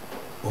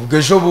ubwo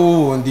ejo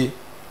bundi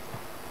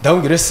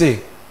ndabwire se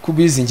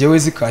kubizi njyewe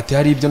zikati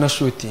hari ibyo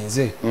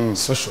nashutinze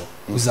social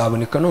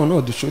uzaboneka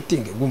noneho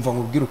dushutinge ngumva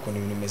nkubwira ukuntu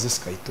ibintu bimeze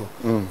Skyto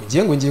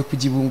ngiye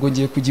ngo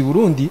ngiye kujya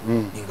Burundi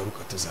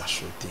ingaruka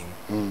tuzashutinga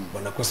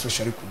mbona ko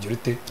social ari kugira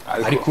ute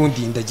ariko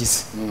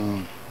ndindagize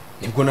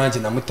nibwo nanjye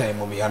namutaye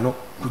mu bihano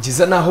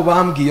kugeza naho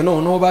bambwiye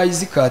noneho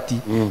bayizikati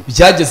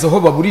byagezeho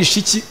baburisha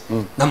iki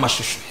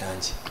n'amashusho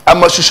yanjye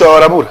amashusho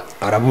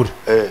arabura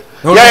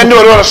ya ndi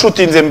wari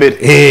warashutinze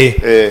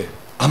mbere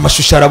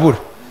amashusho arabura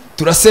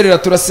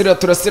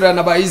turaserera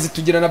na bayizi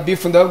tugira na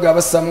beef ndababwira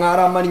basa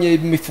mwaramanye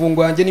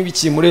imifungo yanjye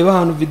n'ibiki mureba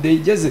hano video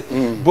igeze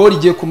bori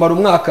igiye kumara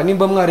umwaka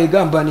nimba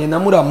mwaregambaniye na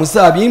muri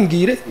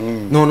muzabimbwire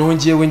noneho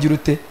ngiyewe ngira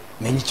ute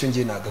menye icyo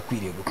ngiye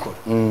nagakwiriye gukora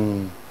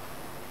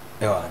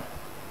ewana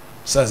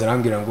saza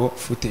arambwira ngo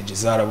footage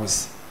zarabuze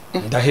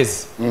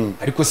ndaheze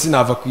ariko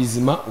sinava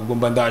kwizima ubwo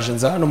mba ndaje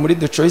nza hano muri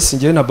The Choice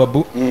ngiye na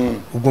Babu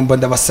ubwo mba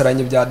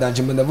ndabasaranye bya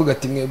danje mba ndavuga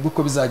ati mwebwe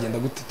uko bizagenda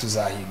gute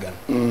tuzahigana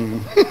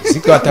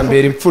zikata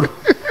mbere imfura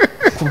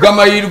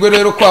kubw'amahirwe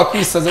rero kwa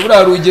kwisaza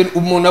buriya rugero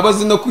umuntu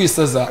abazi no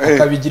kwisaza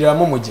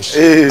akabigiriramo umugisha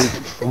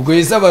ubwo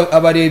yiza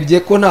abarebye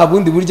ko nta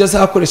bundi buryo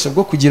azakoresha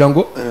bwo kugira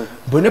ngo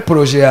mbone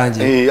projet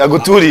yanjye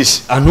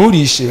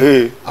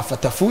anurishe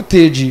afata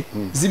footage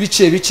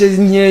z'ibice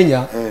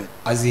nkenya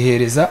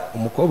azihereza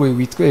umukobwa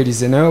witwa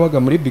Elize nawe wabaga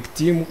muri Big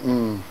Team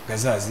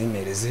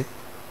gazazimereze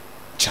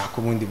nshaka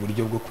ubundi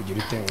buryo bwo kugira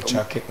utenga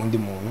nshake undi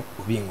muntu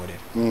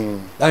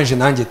ubinkorera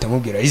nanjye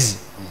tamubwira izi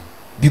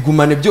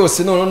bigumane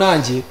byose none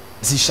nanjye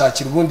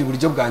zishakira ubundi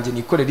buryo bwanjye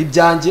nikorera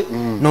ibyanjye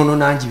none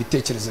nanjye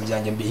ibitekerezo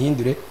byanjye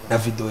mbihindure na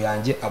video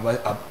yanjye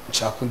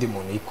nshaka undi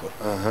muntu yikora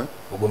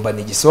ubwo mba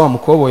nigise wa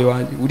mukoboyi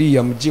wanjye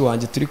uriya muji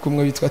wanjye turi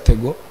kumwe witwa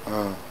Tego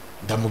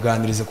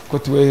ndamuganiriza kuko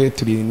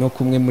turi no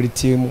kumwe muri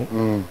team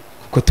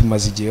kuko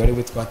tumaze igihe ari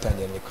we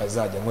twatangiranye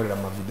kazajya nkorera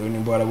ama video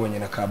nimba warabonye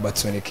na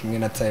Kabatsone kimwe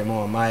na Time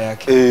mama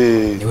yake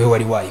niwe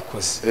wari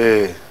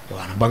wayikoze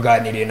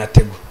baganiriye na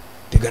Tego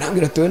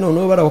Tegarambira towe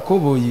noneho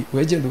barabakoboyi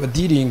wegenda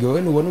ubadiringe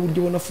wowe nubona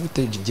uburyo ubona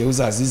footage ngiye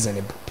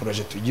uzazizane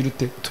projet tugira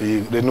ute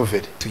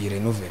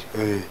tuyirenovere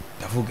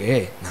ndavuga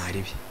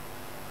ntaribi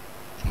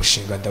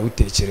umushinga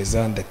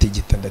ndawutekereza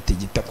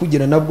ndatigita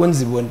kugira nabwo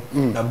nzibone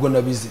nabwo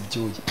nabizi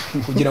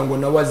byuye kugira ngo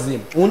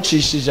nawazime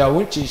unshishije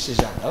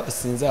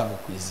sinzaba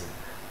kwizima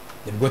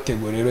nibwo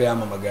Tego rero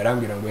yamamagara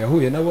arambira ngo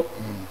yahuye nabo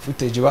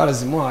footage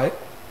barazimuhaye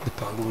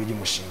dupanga uburyo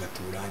umushinga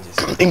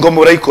turangiza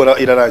ingoma urayikora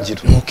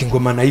irarangira nuko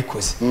ingoma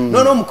nayikoze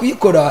noneho mu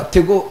kuyikora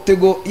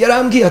Tego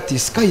yarambwiye ati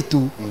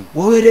Skyto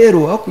wowe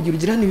rero aho kugira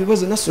ugirana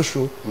ibibazo na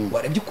social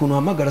warebye ukuntu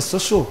hamagara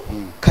social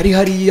kari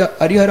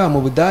hariya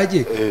mu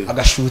Budage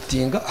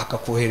agashutinga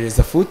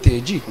akakohereza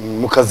footage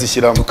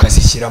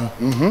tukazishyiramo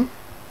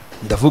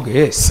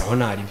ndavuga sawa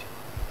naribi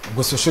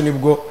ubwo social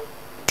nibwo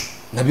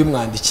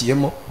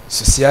nabimwandikiyemo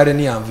sociale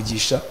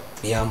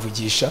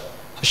ntiyamvugisha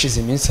hashize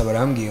iminsi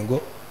abarambwiye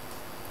ngo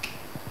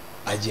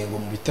agiye ngo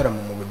mu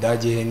bitaramo mu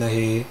Budage he na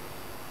he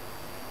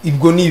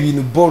ibwo ni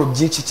ibintu boro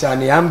byinshi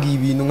cyane yambwiye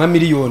ibintu nka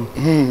miliyoni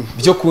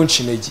byo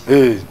kunshinege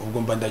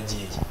ubwo mba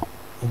ndagiye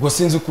ubwo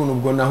sinzi ukuntu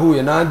ubwo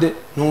nahuye nande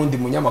n'undi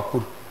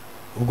munyamakuru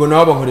ubwo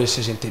nawe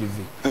bankoresheje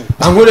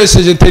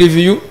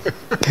interview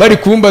bari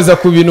kumbaza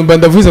ku bintu mba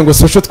ndavuze ngo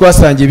social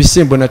twasangiye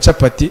ibishyimbo na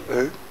capati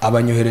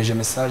abanyohereje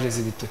message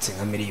z'ibitutsi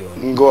nka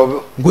miliyoni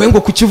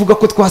ngo kukivuga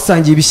ko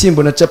twasangiye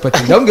ibishyimbo na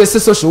capati ndabwiye se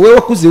social wewe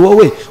wakuze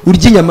wowe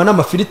urya inyama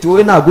n'amafiriti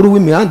wowe ntago uri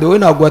w'imihanda wowe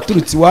ntago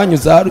waturutse iwanyu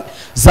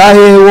za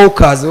hehe wowe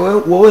ukaze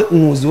wowe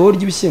umwuzi wowe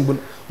urya ibishyimbo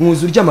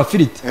umwuzi urya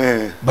amafiriti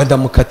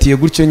badamukatiye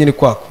gutyo nyine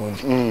kwa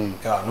kundi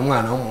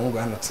n'umwana w'umuhungu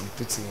yanutse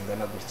ibitutsi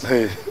bingana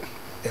gutya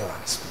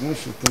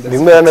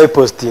rimwe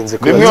yanabipostinze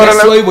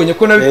wabibonye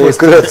ko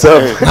nabipostinze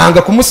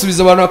nkanga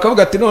kumusubiza abantu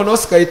bakavuga ati noneho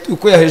Skyto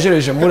uko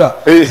yahejereje mura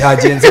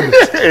yagenze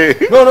gutya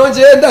noneho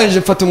ngiye ndangije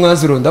mfata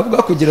umwanzuro ndavuga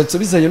kugira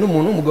nsubizanye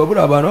n'umuntu w'umugabo buri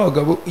abantu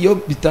b'abagabo iyo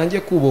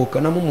bitangiye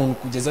kubokanamo umuntu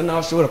kugeza naho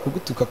ashobora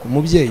kugutuka ku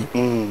mubyeyi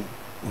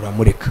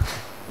uramureka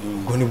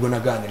ubwo nibwo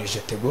naganirije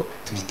Tego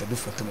tuhita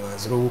dufata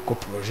umwanzuro w'uko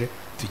projet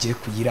tugiye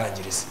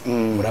kuyirangiriza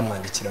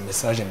muramwandikira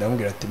message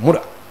ndamubwira ati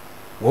mura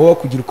wowe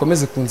kugira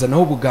ukomeze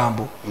kunzanaho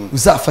ubugambo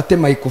uzafate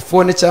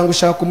microphone cyangwa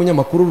ushaka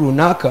umunyamakuru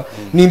runaka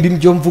nimba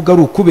ibyo mvuga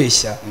ari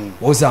ukubeshya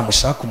wowe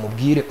uzamushaka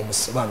umubwire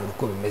umusobanuro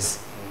uko bimeze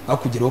aho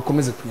kugira wowe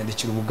ukomeze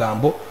kunyandikira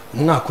ubugambo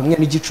umwaka umwe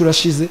n'igice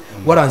urashize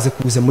waranze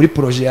kuza muri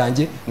projet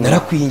yanjye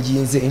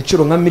narakwinginze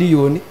inshuro nka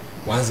miliyoni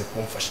wanze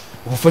kumfasha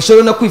ubufasha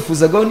rero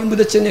nakwifuzagaho nimba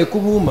udakeneye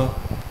kubuma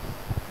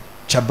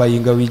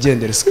cabayinga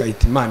wigendere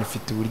Skyto Imana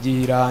ifite uburyo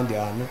ihira ahandi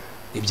hantu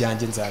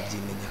ibyanjye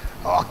nzabyimenya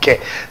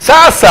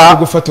sasa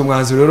gufata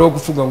umwanzuro rero wo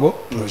kuvuga ngo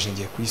projet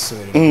ngiye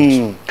kuyisorera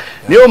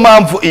niyo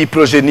mpamvu iyi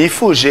projet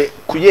nifuje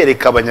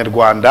kuyereka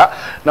abanyarwanda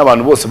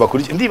n'abantu bose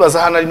bakurikiye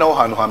ndibaza hano ari naho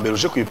hantu hambere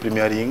uje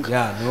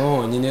kuyipremieringa niho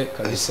honyine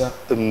kabisa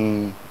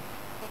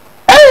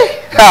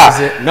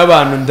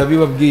n'abantu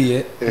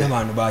ndabibabwiye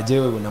n'ababantu bagiye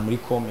babona muri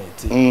comment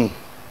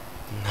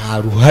nta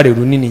ruhare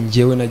runini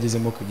ngewe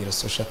nagezemo kugira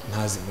social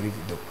ntazi muri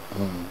video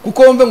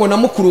kuko wumve ngo na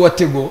mukuru wa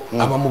Tego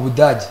aba mu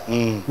Budage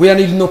we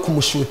yaniri no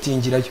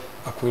kumushutingirayo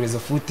akohereza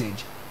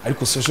footage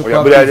ariko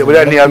social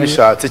buriya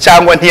ntiyabishatse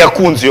cyangwa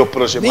ntiyakunze iyo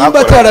projet nimba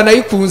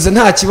ataranayikunze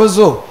nta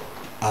kibazo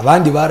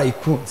abandi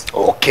barayikunze.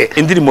 Okay,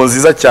 indirimbo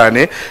nziza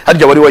cyane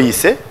harya wari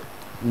wayise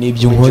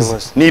nibyo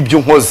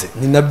nkoze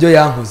ni nabyo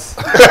yankoze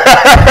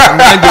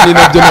nanjye ni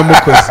nabyo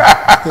namukoze.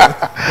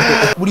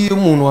 Buriya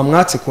umuntu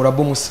wamwatse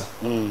korabo musa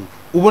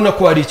ubona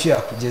ko hari icyo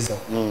yakugezaho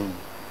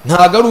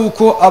ntago ari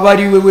uko aba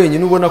ari we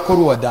wenyine ubona ko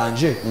ari uwa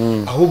danje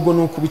ahubwo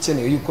nuko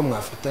ubikeneye yuko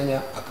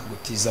mwafatanya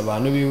akagutiza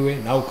abantu biwe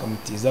nawe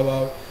ukamutiza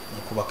abawe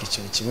kubaka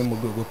ikintu kimwe mu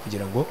rwego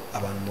kugira ngo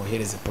abantu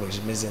mohereze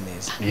projet imeze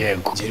neza.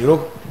 Yego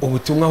rero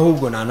ubutumwa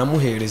ahubwo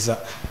nanamuhereza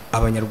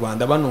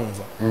abanyarwanda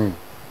banumva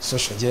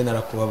social ngiye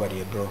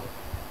narakubabariye bro.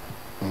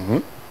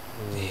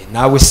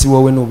 Nawe si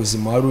wowe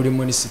n'ubuzima wari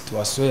urimo ni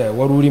situation yawe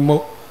wari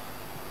urimo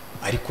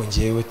ariko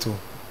ngewe tu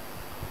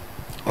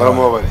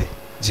waramubabariye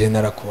ngiye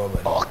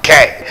narakubabariye.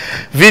 Okay,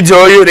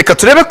 video yo reka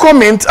turebe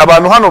comment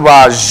abantu hano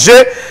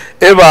baje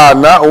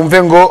ebana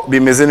umve ngo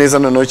bimeze neza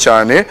noneho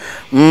cyane.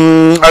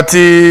 Ati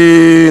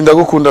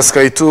ndagukunda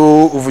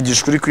Skytu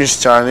uvugisha kuri kwinshi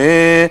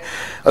cyane.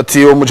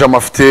 Ati uwo mujama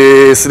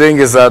afite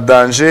sirenge za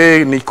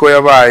danger niko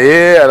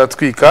yabaye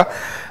aratwika.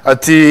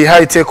 Ati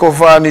hi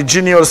Decoder ni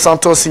Junior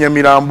Santos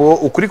Nyamirambo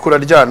ukuri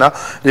kuraryana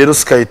rero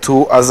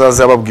Skytu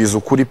azaza ababwiza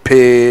ukuri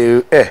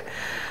pe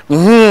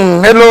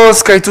hello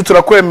Skytu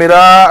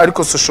turakwemera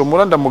ariko Social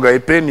Mula ndamugaye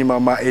pe ni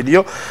mama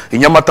Elio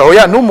Inyamata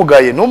oya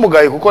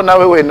ntumugaye kuko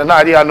nawe wenda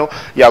ntari hano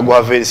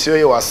yaguha version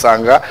ye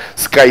wasanga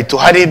Skytu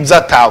hari ibyo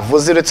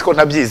atavuze uretse ko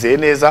ntabyizeye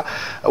neza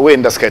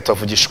wenda Skytu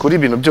avugisha kuri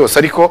ibintu byose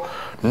ariko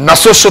na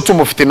social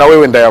tumufite nawe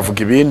wenda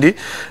yavuga ibindi.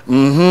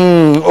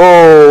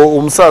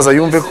 Umusaza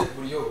yumve ko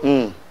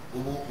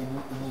ubu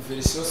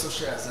version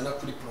social yazana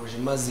kuri projet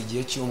maze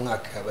igihe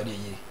cy'umwaka yabariye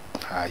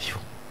ayo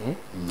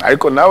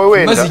ariko nawe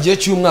wenda maze igihe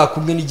cy'umwaka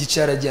umwe n'igice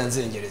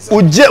yaragianzengereza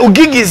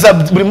ugigiza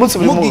buri munsi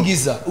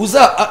mugigiza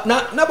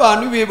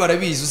n'abantu be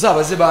barabizi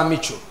uzabaze ba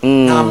mico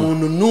nta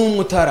muntu n'umwe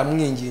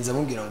utaramwinginza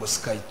amubwira ngo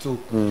Skytu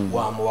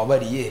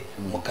wamubabariye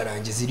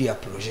mukarangiza iriya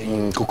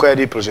projet kuko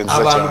yari projet nziza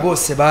cyane abantu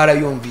bose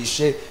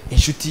barayumvishe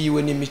inshuti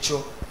yiwe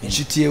n'imico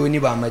inshuti yewe ni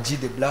ba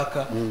Magide Black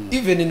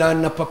even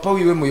na papa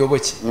wiwe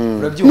muyoboke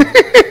urabyumva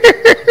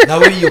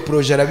nawe iyo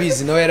projet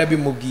arabizi nawe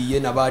yarabimubwiye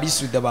na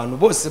barisuda abantu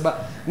bose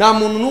nta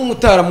muntu n'umwe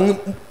utara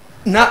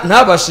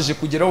ntabashije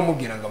kugeraho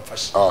umubwira ngo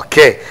amfashe.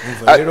 Okay,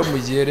 rero mu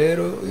gihe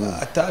rero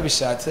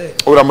atabishatse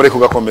uramureka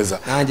ugakomeza.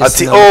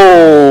 Ati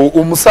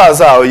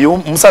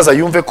umusaza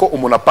yumve ko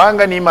umuntu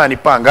apanga n'Imana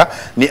ipanga.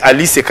 Ni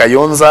Alice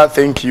Kayonza,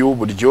 thank you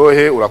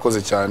buryohe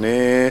urakoze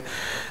cyane.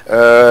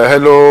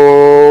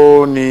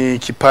 Hello ni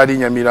Kipari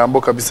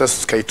Nyamirambo kabisa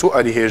Skytu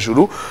ari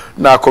hejuru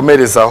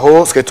nakomereza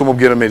aho Skytu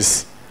mubwira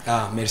merci.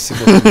 Merci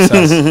beaucoup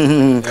sasa.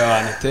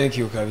 Thank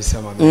you kabisa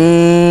mama.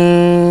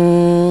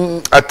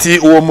 Ati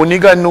uwo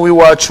muniga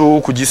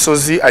n'uwiwacu ku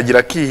Gisozi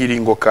agira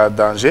kihiringo ka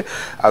danger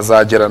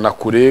azagerana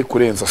kure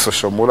kurenza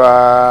Social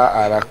Mula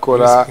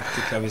arakora.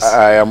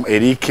 I am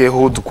Eric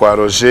Hood kwa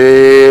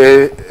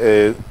Roger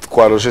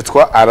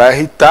twa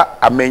arahita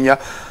amenya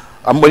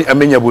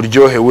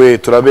buryohe we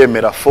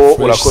turabemera fo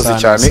urakoze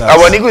cyane.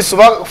 Abo ni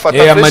gwisuba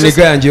fata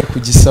amaniga yangiye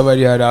kugisaba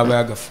ari haraba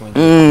yagafunye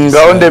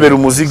ngaho ndebera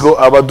umuzigo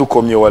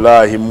abadukomye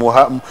wallahi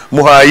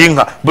muhaye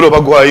inka bro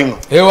baguhaye inka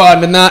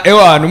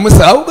ewana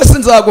umusa ahubwo se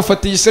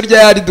nzagufatisha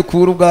rya yari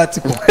dukura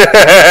ubwatsi ko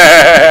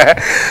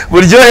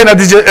buryohe na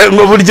DJ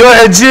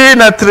buryohe G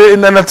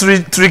na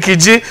Tricky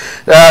G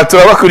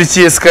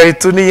turabakurikiye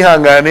Skytu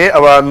nihangane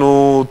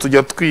abantu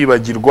tujya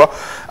twibagirwa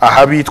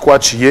ahabi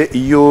twaciye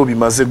iyo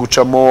bimaze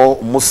gucamo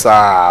umusa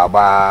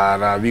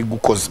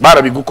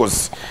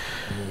barabigukoze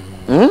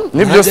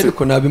ni byose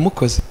ariko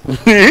nabimukoze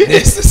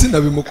ese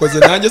sinabimukoze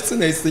nanjye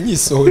sinahise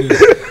nyisohorera.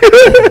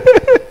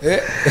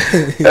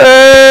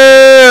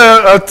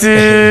 Ati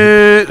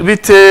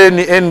bite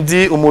ni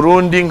ND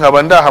umurundi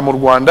nkaba ndaha mu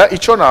Rwanda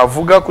icyo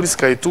navuga kuri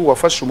Skytu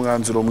wafashe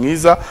umwanzuro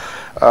mwiza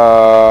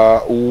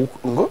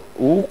ngo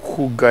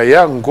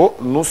ukugaya ngo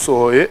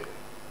nusohoye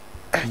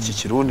iki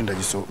kirundi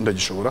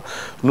ndagishobora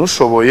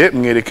nushoboye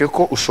mwereke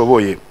ko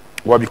ushoboye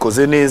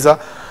wabikoze neza.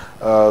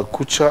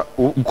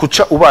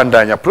 Kuca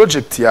ubandanya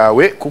project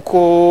yawe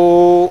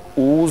kuko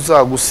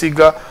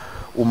uzagusiga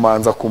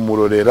umanza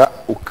kumurorera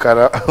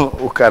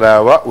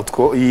ukaraba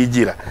utwo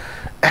yigira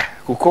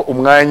kuko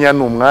umwanya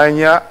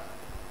n'umwanya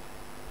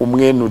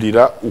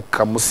umwenurira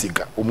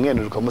ukamusiga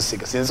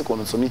sinzi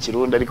ukuntu nsomye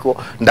ikirundi ariko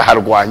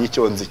ndaharwanya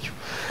icyo nzicyo.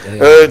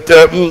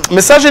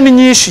 Message ni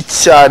nyinshi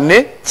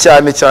cyane.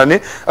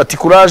 Ati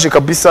courage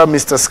kabisa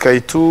Mr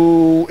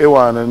Skytu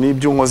ewana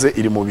nibyo nkoze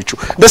iri mu bicu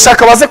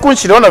ndashaka baze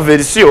kunshyiraho na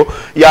version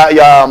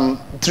ya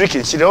Tricky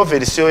nshyiraho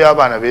version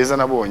y'abana beza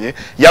nabonye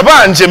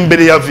yabanje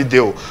mbere ya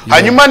video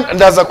hanyuma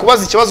ndaza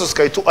kubaza ikibazo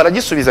Skytu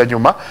aragisubiza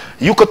nyuma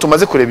yuko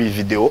tumaze kureba iyi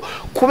video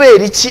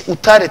kubera iki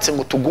utaretse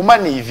ngo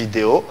tugumane iyi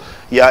video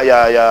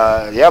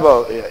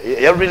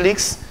ya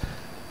relax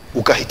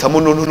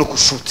ukahitamo no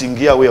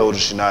kushooting yawe ya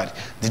original.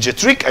 DJ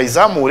Trick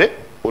ayizamure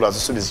uraza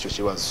usubiza icyo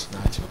kibazo.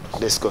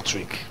 Let's go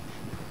Trick.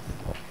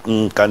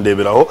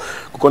 kandeberaho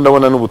kuko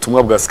ndabona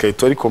n'ubutumwa bwa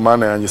Skyto ariko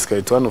mana yanjye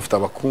Skyto hano ufite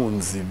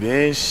abakunzi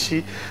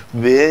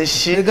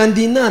benshi rega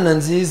ndi inana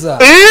nziza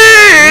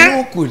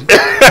n'ukuri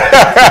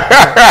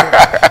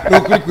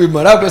n'ukuri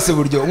kwimara rwose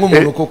buryo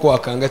nk'umuntu koko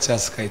wakanga cya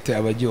Skyto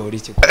abajyora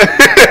iki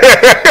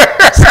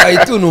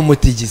Skyto ni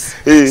umutigisi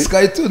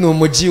Skyto ni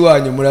umuji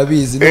wanyu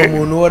murabizi ni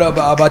umuntu uhora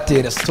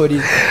abatera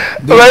story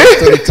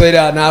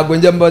ntabwo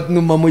njya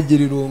numa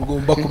mugira irungu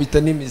mbakubita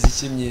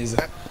n'imiziki myiza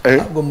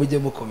ntabwo mujye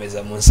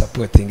mukomeza mu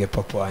supporting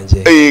papa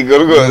wanjye yego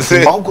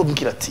rwose ahubwo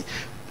mbwira ati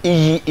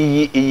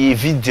iyi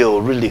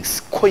video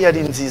release ko yari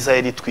nziza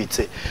yari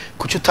twitse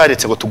kuki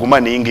utaretse ngo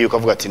tugumane iyi ngiyi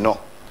ukavuga ati no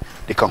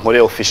reka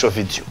nkore official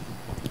video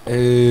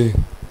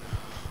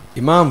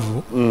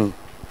impamvu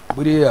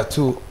buriya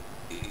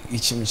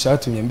ikintu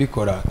cyatumye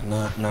mbikora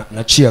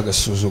naciye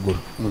agasuzuguro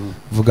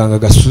vuga ngo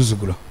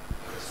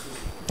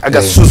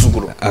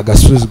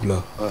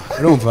agasuzuguro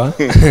urumva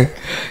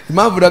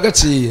impamvu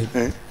ragaciye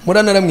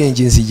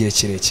muranaramwengenza igihe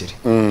kirekire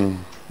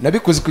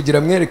nabikoze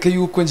kugira mwereke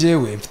yuko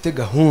njyewe mfite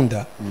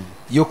gahunda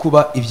yo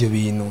kuba ibyo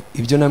bintu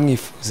ibyo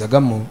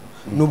namwifuzagamo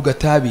nubwo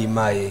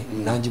atabimaye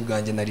nanjye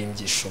ubwanjye nari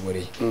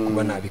mbyishoboreye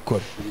kuba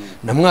nabikora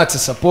namwatse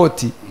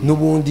support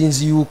n'ubundi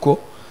nzi yuko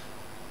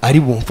ari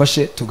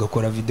bumfashe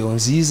tugakora video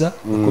nziza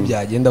uko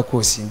byagenda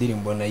kose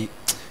indirimbo nayo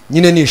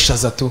nyine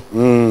nishaza tu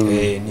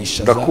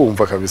nishaza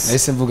ndakumva kabisa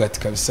nahise mvuga ati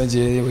kabisa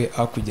njyewe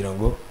kugira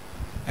ngo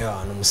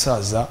abantu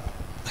umusaza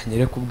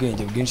anyereke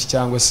ubwenge bwinshi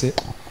cyangwa se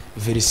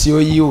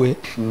verisiyo yiwe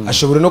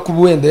ashobora no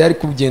kuba wenda yari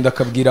kugenda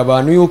akabwira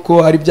abantu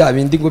yuko ari bya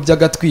bindi ngo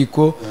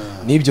by'agatwiko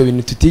n'ibyo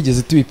bintu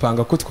tutigeze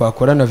tubipanga ko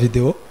twakorana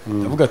video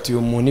ndavuga ati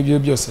uyu muntu ibyo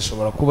byose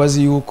ashobora kuba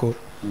azi yuko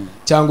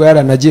cyangwa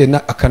yaranagiye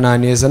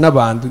akananeza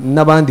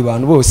n'abandi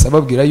bantu bose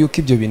ababwira yuko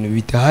ibyo bintu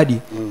bitahari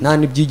nta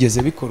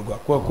n'ibyigeze bikorwa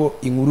kuko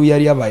inkuru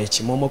yari yabaye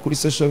kimomo kuri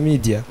social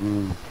media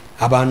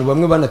abantu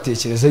bamwe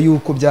banatekereza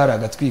yuko byari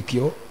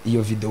agatwiko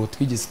iyo video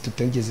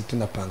tutageze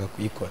tunapanga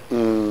kuyikora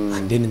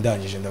and then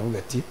ndangije ndavuga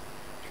ati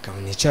reka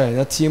nicarane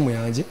na team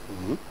yanjye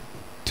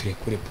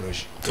turekure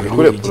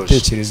projet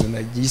igitekerezo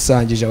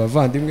nagisangije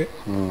abavandimwe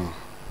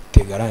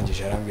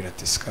tegarangije arambwira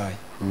ati Sky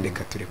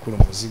reka turekure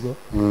umuzigo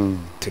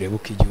turebe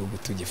uko igihugu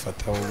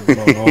tugifataho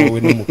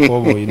wowe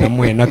n'umukoboyi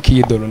namuhe na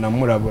kidoro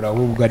namurabura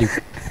ahubwo ariko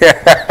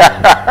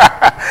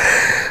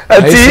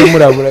ati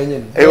murabura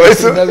nyene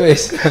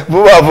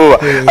vuba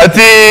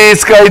ati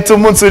Sky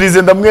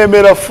umunsurize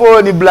ndamwemera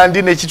phone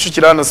Blandine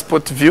Kicukira hano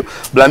Sport View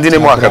Blandine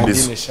mo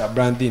kabisa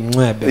Blandine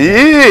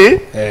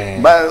mwebe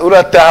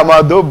urataha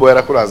amadobo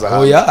yarakuraza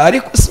hano oya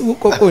ariko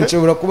uko konche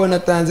urakubona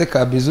tanze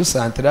kabizu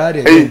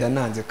centrale genda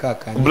nanze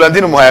kakanye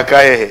Blandine muhaya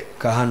kahehe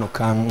ka hano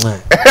kamwe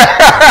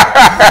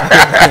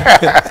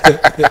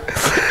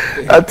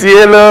ati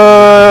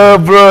hello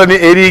bro ni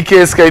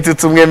Eric Sky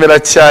tumwemera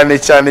cyane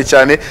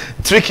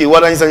Tricky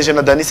waranyizanije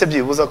na Dani se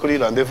byibuza kuri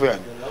rendezvous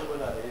yanyu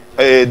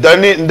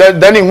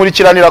Dani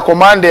nkurikiranira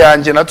commande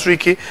yanjye na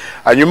Tricky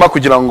hanyuma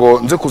kugira ngo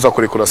nze kuza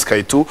kurekura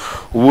Sky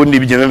ubundi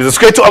bigenda neza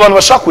Sky abantu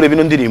bashaka kureba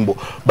ino ndirimbo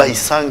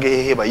bayisange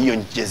hehe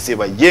bayiyongeze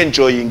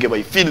bayenjoyinge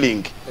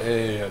bayifeeling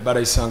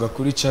barayisanga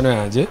kuri channel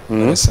yanjye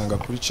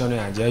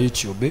ya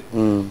YouTube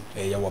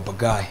ya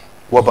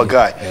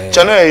Wabagahe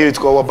channel yayo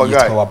yitwa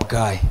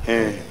Wabagahe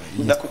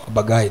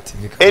Wabagahe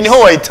TV niho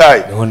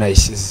wayitaye niho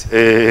nayishyize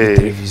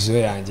televiziyo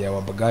yanjye ya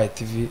Wabagahe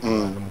TV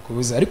abantu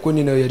mukubuza ariko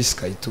ni nayo yari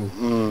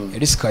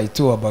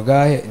Sky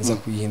Wabagahe nza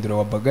kuyihindura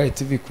Wabagahe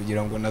TV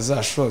kugira ngo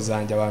nazashoza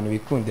zanjye abantu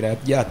bikundira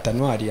ya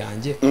tanwari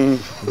yanjye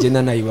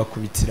ngenda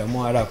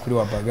nayibakubitiramo ara kuri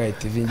Wabagahe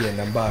TV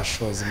ngenda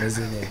mbashoza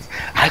imeze neza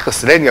ariko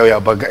slang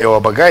ya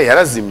Wabagahe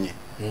yarazimye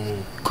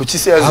kuki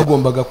se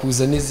agombaga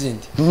kuza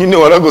n'izindi nyine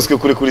waragoswe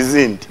kuri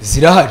izindi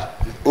zirahari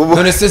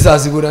none se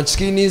zazibura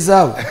nshiki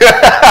n'izabo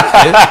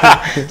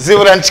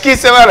zibura nshiki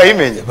se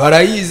barayimenye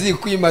barayizi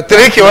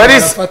Tricky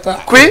waris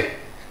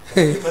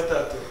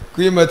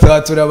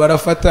kwimatatura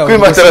barafata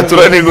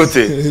kwimatatura ni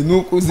gute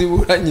nuko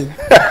zibura nyine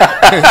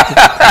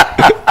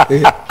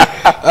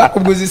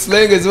akubwo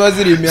zislenge ziba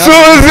ziri imya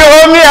suzi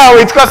homi yawe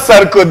witwa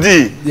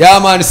Sarkodie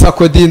man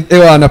Sarkodie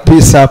ewana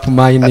peace up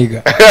my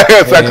nigga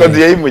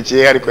Sarkodie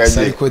yimukiye ariko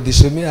yagiye Sarkodie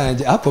shemi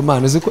yanjye apo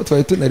man uzi ko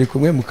twari tunari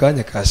kumwe mu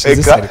kanya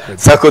kashize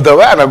Sarkodie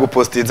bana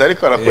gupostinza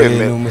ariko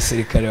arakwemera ni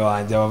umusirikare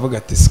wanjye abavuga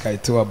ati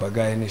Sky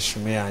Wabagahe ni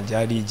shemi yanjye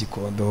ari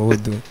igikondo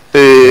hodu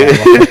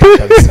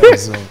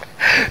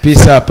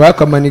peace up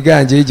akamaniga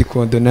yanjye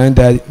y'igikondo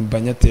nandi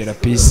mbanyatera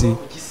peace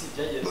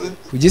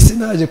kugisi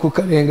naje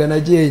kukarenga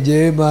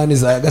nagege mani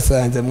za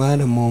gasanze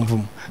mwana mu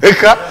mvumo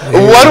eka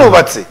ubu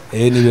warubatse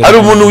ari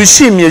umuntu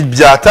wishimiye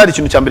byatari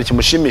ikintu cyambere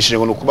kimushimishije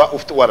ngo nukuba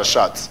ufite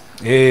warashatse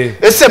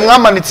ese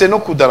mwamanitse no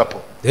kudarapo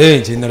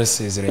nje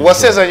narasezeranye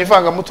wasezeranye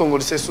ivanga mutungo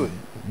risesuye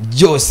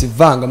byose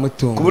ivanga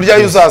mutungo ku buryo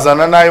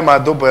ayuzazana nayo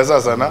madobo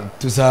yazazana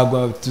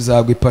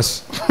tuzagwa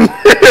ipaso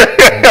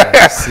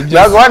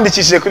ntabwo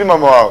wandikishije kuri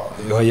mama wawe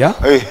oya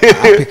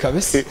happy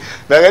kabisa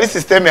ntabwo ari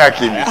systeme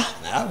hakimye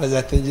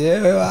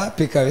bazategerewe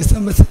happy kabisa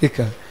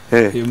amasirika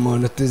uyu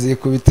muntu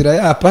tuzikubitira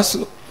ya paso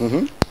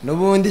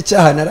n'ubundi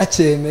cyaha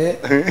naracyemeye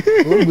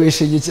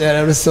urwishe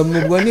igicyara rusoma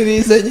ubwo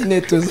nibize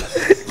nyine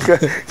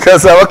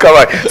Kazaba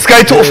kabaye.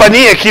 Sky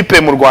ufaniye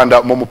equipe mu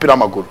Rwanda mu mupira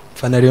w'amaguru.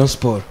 Fana Rayon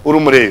Sport. Uri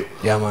umureyo.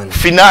 Ya man.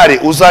 Finale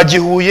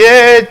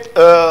uzagihuye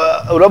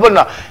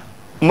urabona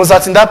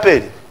muzatsinda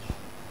APR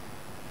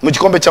mu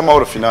gikombe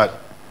cy'amahoro finale.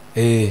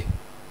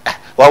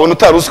 Wabona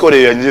utari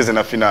usikoreye yangeze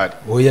na finale.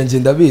 Oya nje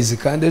ndabizi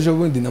kandi ejo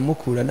bundi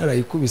namukura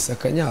narayikubisa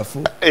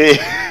akanyafu.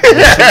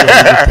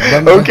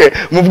 Okay,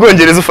 mu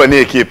Bwongereza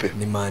ufaniye equipe.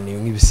 Ni Man U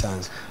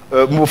nk'ibisanzwe.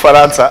 Mu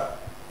Bufaransa.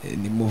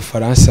 Ni mu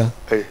Bufaransa.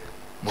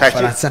 Mu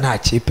Bufaransa nta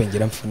kipe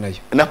ngira mfunayo.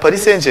 Na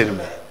Paris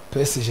Saint-Germain.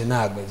 PSG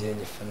ntago ngiye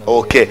nyifana.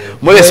 Okay,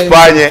 muri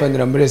Espagne.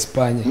 Fanira muri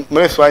Espagne.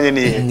 Muri Espagne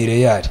ni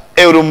Real.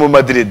 Euro mu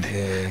Madrid.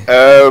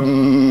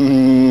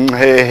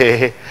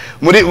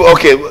 Muri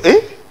okay,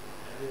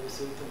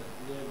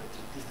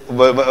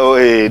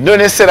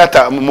 none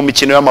serata mu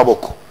mikino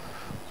y'amaboko.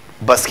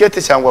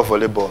 Basket cyangwa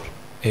volleyball?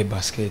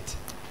 Basket.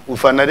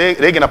 Ufana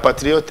Reg na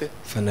Patriote?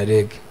 Fana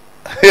Reg.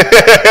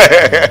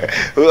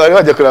 Ari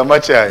wajya kureba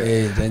match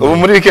yayo. Ubu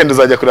muri weekend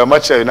uzajya kureba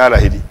match yayo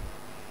narahiri.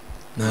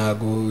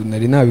 Ntago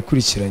nari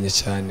nabikurikiranye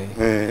cyane.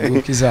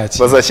 Uko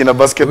izakina. Bazakina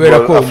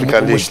basketball Africa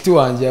League. Umushiti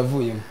wanjye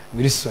yavuye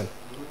muri Sony.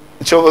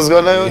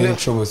 Nshobozwa nayo ni.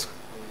 Nshobozwa.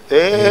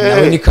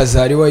 Nawe ni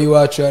Kazari wa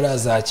iwacu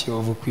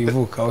yarazakiyovu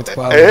kwivuka aho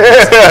twavuze.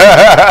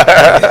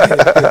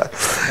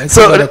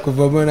 So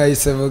kuvamo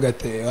nahise vuga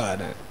ati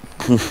bana.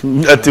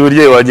 Ati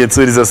burye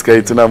wagensuriza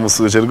Sky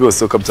tunamusuje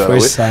rwose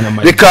ukabyarawe.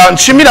 Reka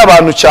nshimira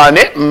abantu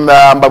cyane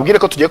mbabwire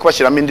ko tugiye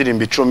kubashyiramo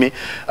indirimbo 10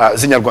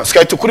 z'inyarwanda.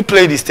 Sky kuri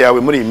playlist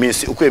yawe muri iyi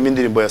minsi ukuyemo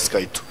indirimbo ya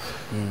Sky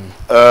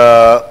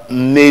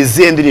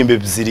neze ndirimbo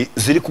ebyiri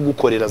ziri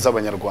kugukorera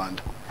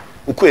z'abanyarwanda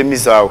ukuyemo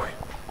izawe.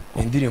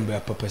 Indirimbo ya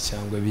papa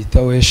cyangwa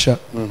bita Wesha.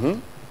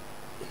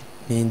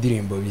 Ni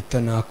indirimbo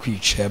bita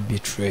Nakwica ya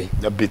Betray.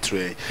 Ya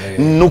Betray.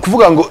 No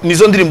kuvuga ngo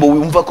nizo ndirimbo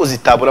wumva ko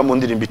zitabura mu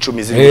ndirimbo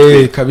 10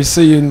 ziri.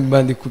 Kabisa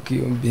yindi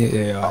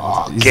kukiyombi.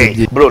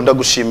 Okay. Bro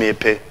ndagushimiye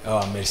pe.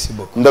 Merci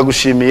beaucoup.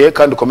 Ndagushimiye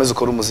kandi ukomeze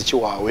ukora umuziki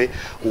wawe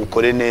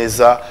ukore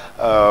neza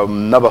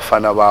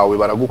n'abafana bawe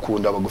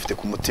baragukunda bagufite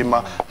ku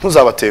mutima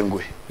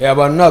ntuzabatenguhe.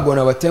 Abantu ntago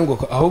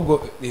nabatenguka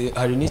ahubwo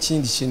hari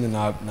n'ikindi kintu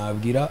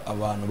nabwira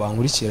abantu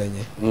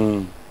bankurikiranye.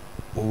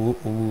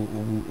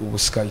 Ubu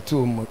Sky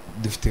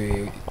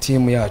dufite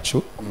team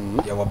yacu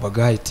ya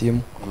Wabagahe team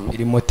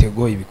irimo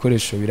tego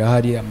ibikoresho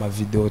birahari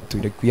amavideo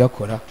turi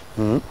kuyakora.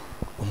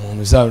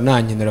 Umuntu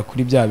uzananyenera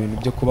kuri bya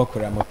bintu byo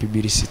kubakorera ama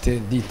publicité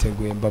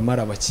nditeguye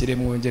mbamara abakire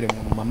mwongere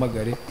mu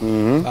mamagare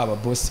aba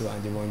boss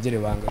banje bongere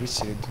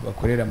bangarukire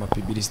tubakorera ama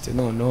publicité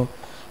noneho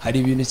hari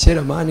ibintu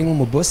kera mani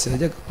nk'umu boss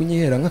yajyaga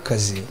kunyihera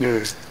nk'akazi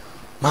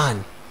man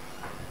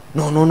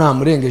no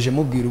namurengeje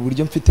mubwira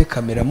uburyo mfite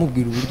kamera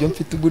mubwira uburyo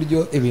mfite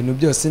uburyo ibintu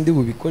byose ndi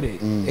bubikore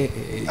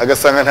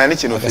agasanga nta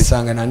n'ikintu ufite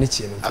agasanga nta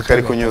n'ikintu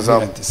akari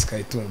kunyuzamo ati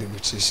Sky tunde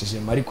gucishije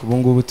mari kubu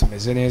ngubu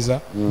tumeze neza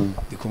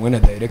ndi kumwe na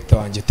director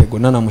wanje Tego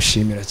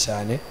nanamushimira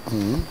cyane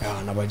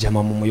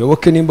nabajama mu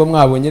muyoboke nimba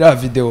mwabonye ira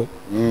video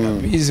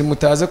bizi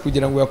mutaza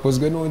kugira ngo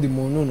yakozwe n'undi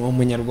muntu no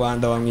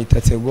umunyarwanda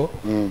wamwita Tego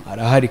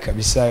arahari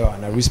kabisa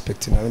na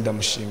respect nawe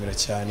ndamushimira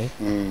cyane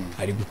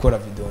ari gukora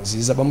video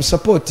nziza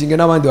bamusupporting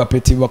n'abandi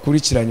bapeti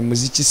bakurikiranye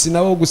umuziki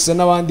sinabo gusa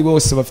n'abandi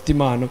bose bafite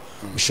impano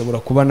ushobora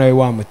kuba nawe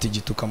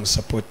wamutigita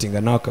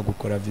ukamusupportinga nawe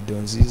akagukora video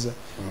nziza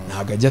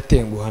ntago ajya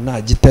atenguha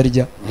nta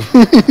gitarya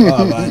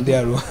abandi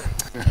aro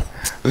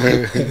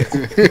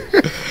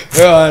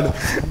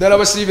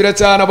ndarabashimira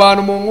cyane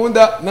abantu mu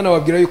nkunda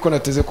nanababwira yuko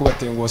nateze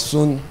kubatenguha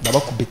soon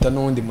ndabakubita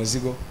n'undi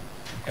muzigo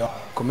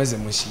komeze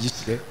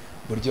mushyigikire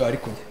buryo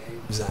ariko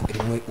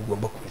rimwe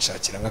ugomba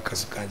kunshakira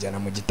nk'akazu kanjyana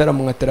mu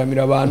gitaramo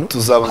nkataramira abantu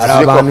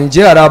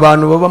hari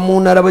abantu baba mu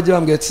ntara bajya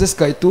bambwira ati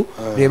Sky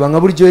reba nka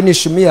buryo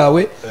n'ishumi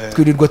yawe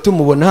twirirwa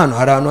tumubona hano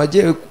hari ahantu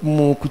hagiye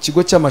ku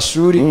kigo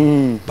cy'amashuri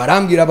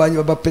barambwira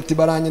abantu bapeti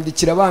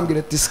baranyandikira bambwira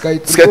ati Sky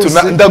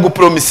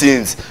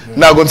ndagupromisinze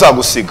ntago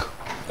nzagusiga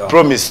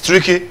promise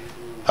tricky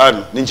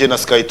hano ninjye na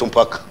Sky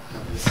mpaka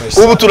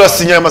ubu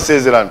turasinya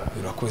amasezerano.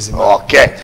 Okay.